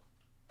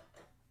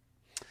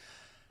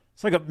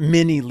 It's like a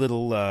mini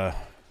little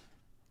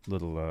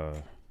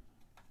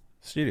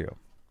studio.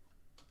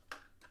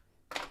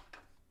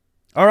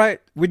 All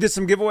right, we did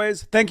some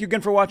giveaways. Thank you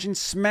again for watching.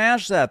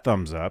 Smash that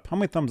thumbs up. How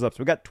many thumbs ups?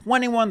 We got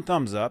 21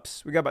 thumbs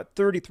ups. We got about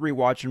 33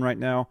 watching right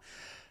now.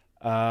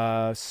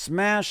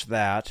 Smash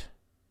that.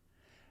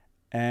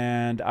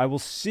 And I will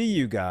see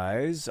you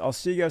guys. I'll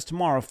see you guys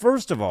tomorrow.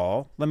 First of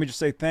all, let me just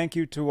say thank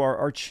you to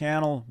our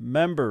channel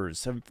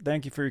members.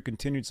 Thank you for your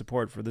continued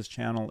support for this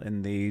channel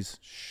and these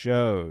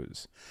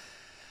shows.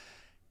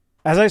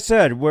 As I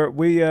said,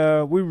 we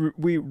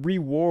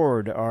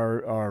reward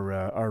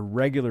our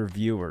regular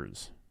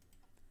viewers.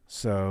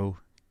 So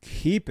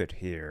keep it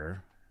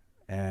here,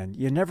 and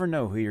you never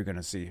know who you're going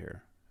to see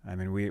here. I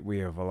mean, we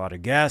have a lot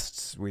of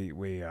guests. We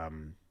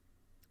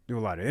do a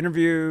lot of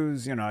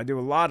interviews. You know, I do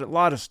a lot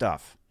of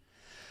stuff.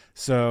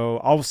 So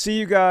I'll see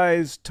you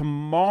guys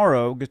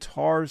tomorrow.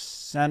 Guitar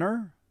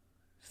Center,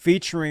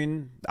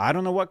 featuring I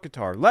don't know what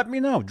guitar. Let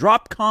me know.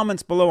 Drop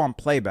comments below on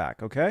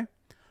playback. Okay,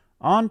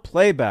 on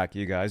playback,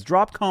 you guys.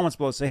 Drop comments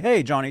below. Say,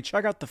 hey, Johnny,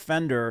 check out the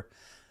Fender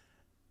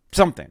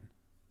something.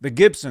 The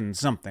Gibson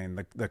something,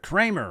 the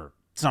Kramer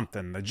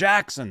something, the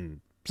Jackson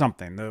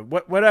something, the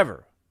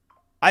whatever.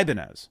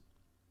 Ibanez.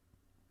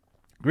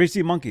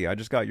 Greasy Monkey, I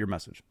just got your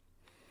message.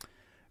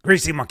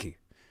 Greasy Monkey.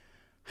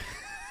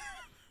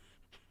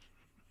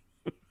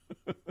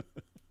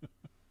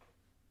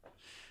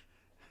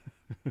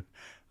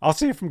 I'll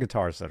see you from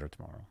Guitar Center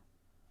tomorrow.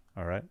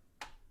 All right?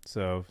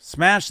 So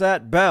smash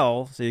that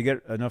bell so you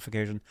get a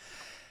notification.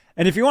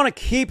 And if you want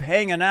to keep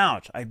hanging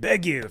out, I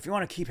beg you, if you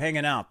want to keep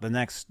hanging out the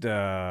next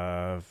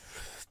 3-4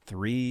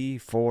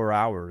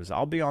 hours,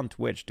 I'll be on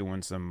Twitch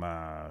doing some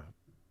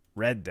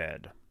Red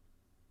Dead.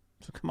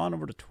 So come on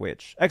over to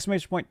Twitch. !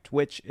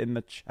 Twitch in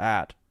the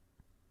chat.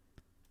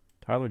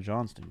 Tyler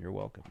Johnston, you're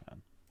welcome,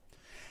 man.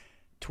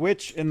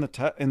 Twitch in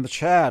the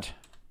chat.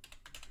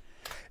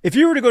 If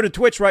you were to go to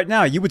Twitch right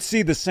now, you would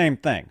see the same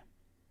thing.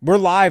 We're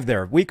live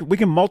there. We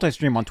can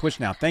multi-stream on Twitch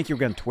now. Thank you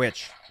again,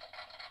 Twitch.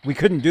 We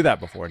couldn't do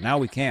that before. Now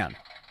we can.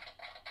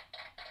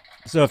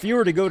 So if you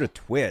were to go to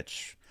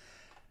Twitch,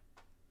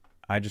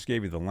 I just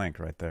gave you the link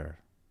right there.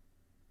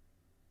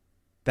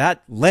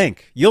 That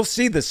link, you'll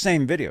see the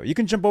same video. You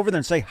can jump over there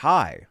and say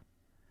hi.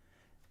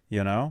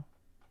 You know?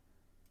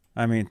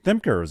 I mean,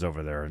 Thimker is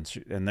over there,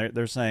 and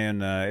they're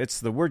saying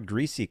it's the word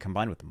greasy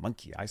combined with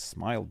monkey. I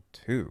smiled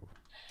too.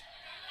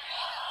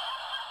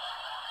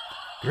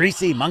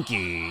 Greasy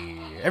Monkey.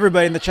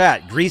 Everybody in the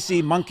chat,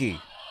 Greasy Monkey.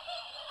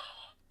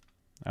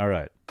 All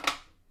right.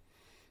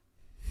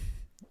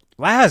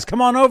 Laz,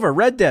 come on over.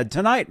 Red Dead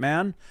tonight,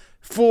 man.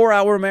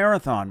 4-hour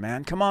marathon,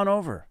 man. Come on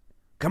over.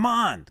 Come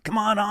on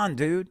on,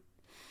 dude.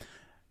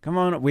 Come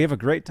on. We have a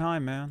great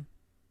time, man.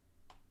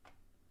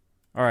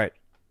 All right.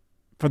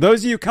 For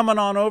those of you coming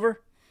on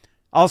over,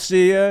 I'll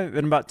see you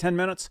in about 10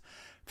 minutes.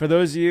 For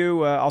those of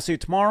you, I'll see you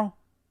tomorrow.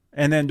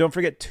 And then don't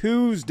forget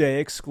Tuesday,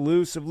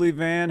 exclusively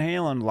Van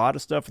Halen. A lot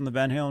of stuff in the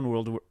Van Halen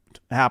world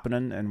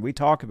happening, and we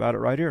talk about it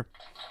right here.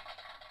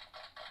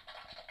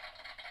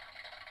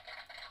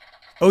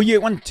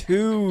 OU81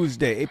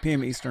 Tuesday, 8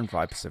 p.m. Eastern,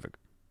 5 Pacific.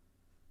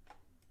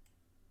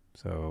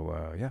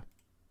 So, yeah.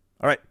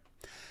 All right.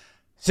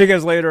 See you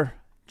guys later.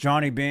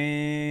 Johnny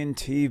Bean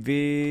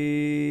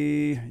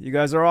TV. You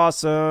guys are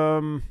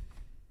awesome.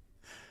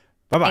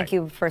 Bye-bye. Thank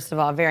you, first of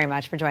all, very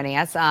much for joining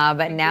us.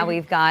 But now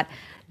we've got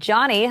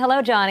Johnny.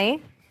 Hello,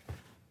 Johnny.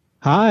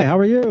 Hi, how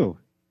are you?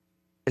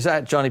 Is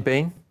that Johnny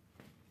Bean?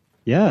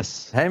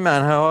 Yes. Hey,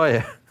 man, how are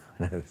you?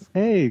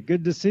 Hey,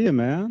 good to see you,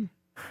 man.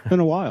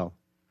 Been a while.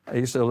 Are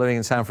you still living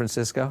in San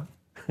Francisco?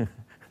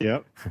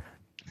 Yep.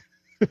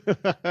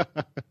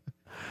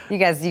 You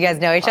guys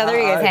know each other?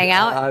 You guys hang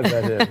out? I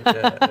bet it.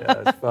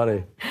 Yeah, it's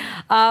funny.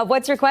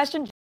 What's your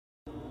question?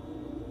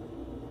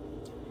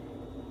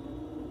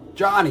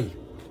 Johnny.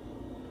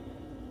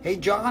 Hey,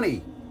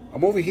 Johnny.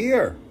 I'm over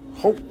here.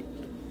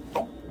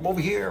 I'm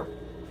over here.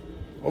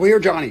 Over here,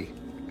 Johnny.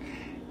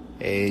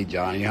 Hey,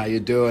 Johnny. How you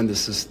doing?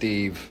 This is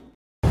Steve.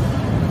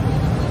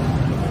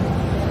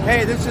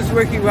 Hey, this is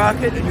Ricky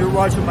Rocket, and you're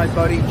watching my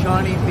buddy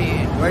Johnny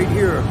Bean right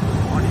here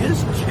on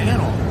his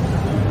channel.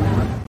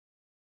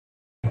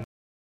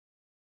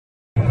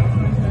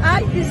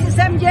 Hi, this is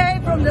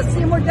MJ from the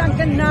Seymour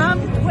Duncan NAM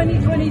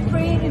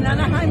 2023 in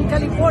Anaheim,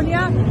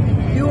 California.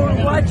 You're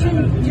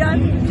watching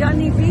Johnny B.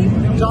 Johnny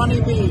Bean.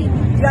 Johnny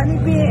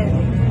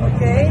Bean,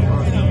 okay?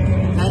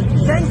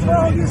 And thanks for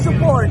all your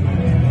support.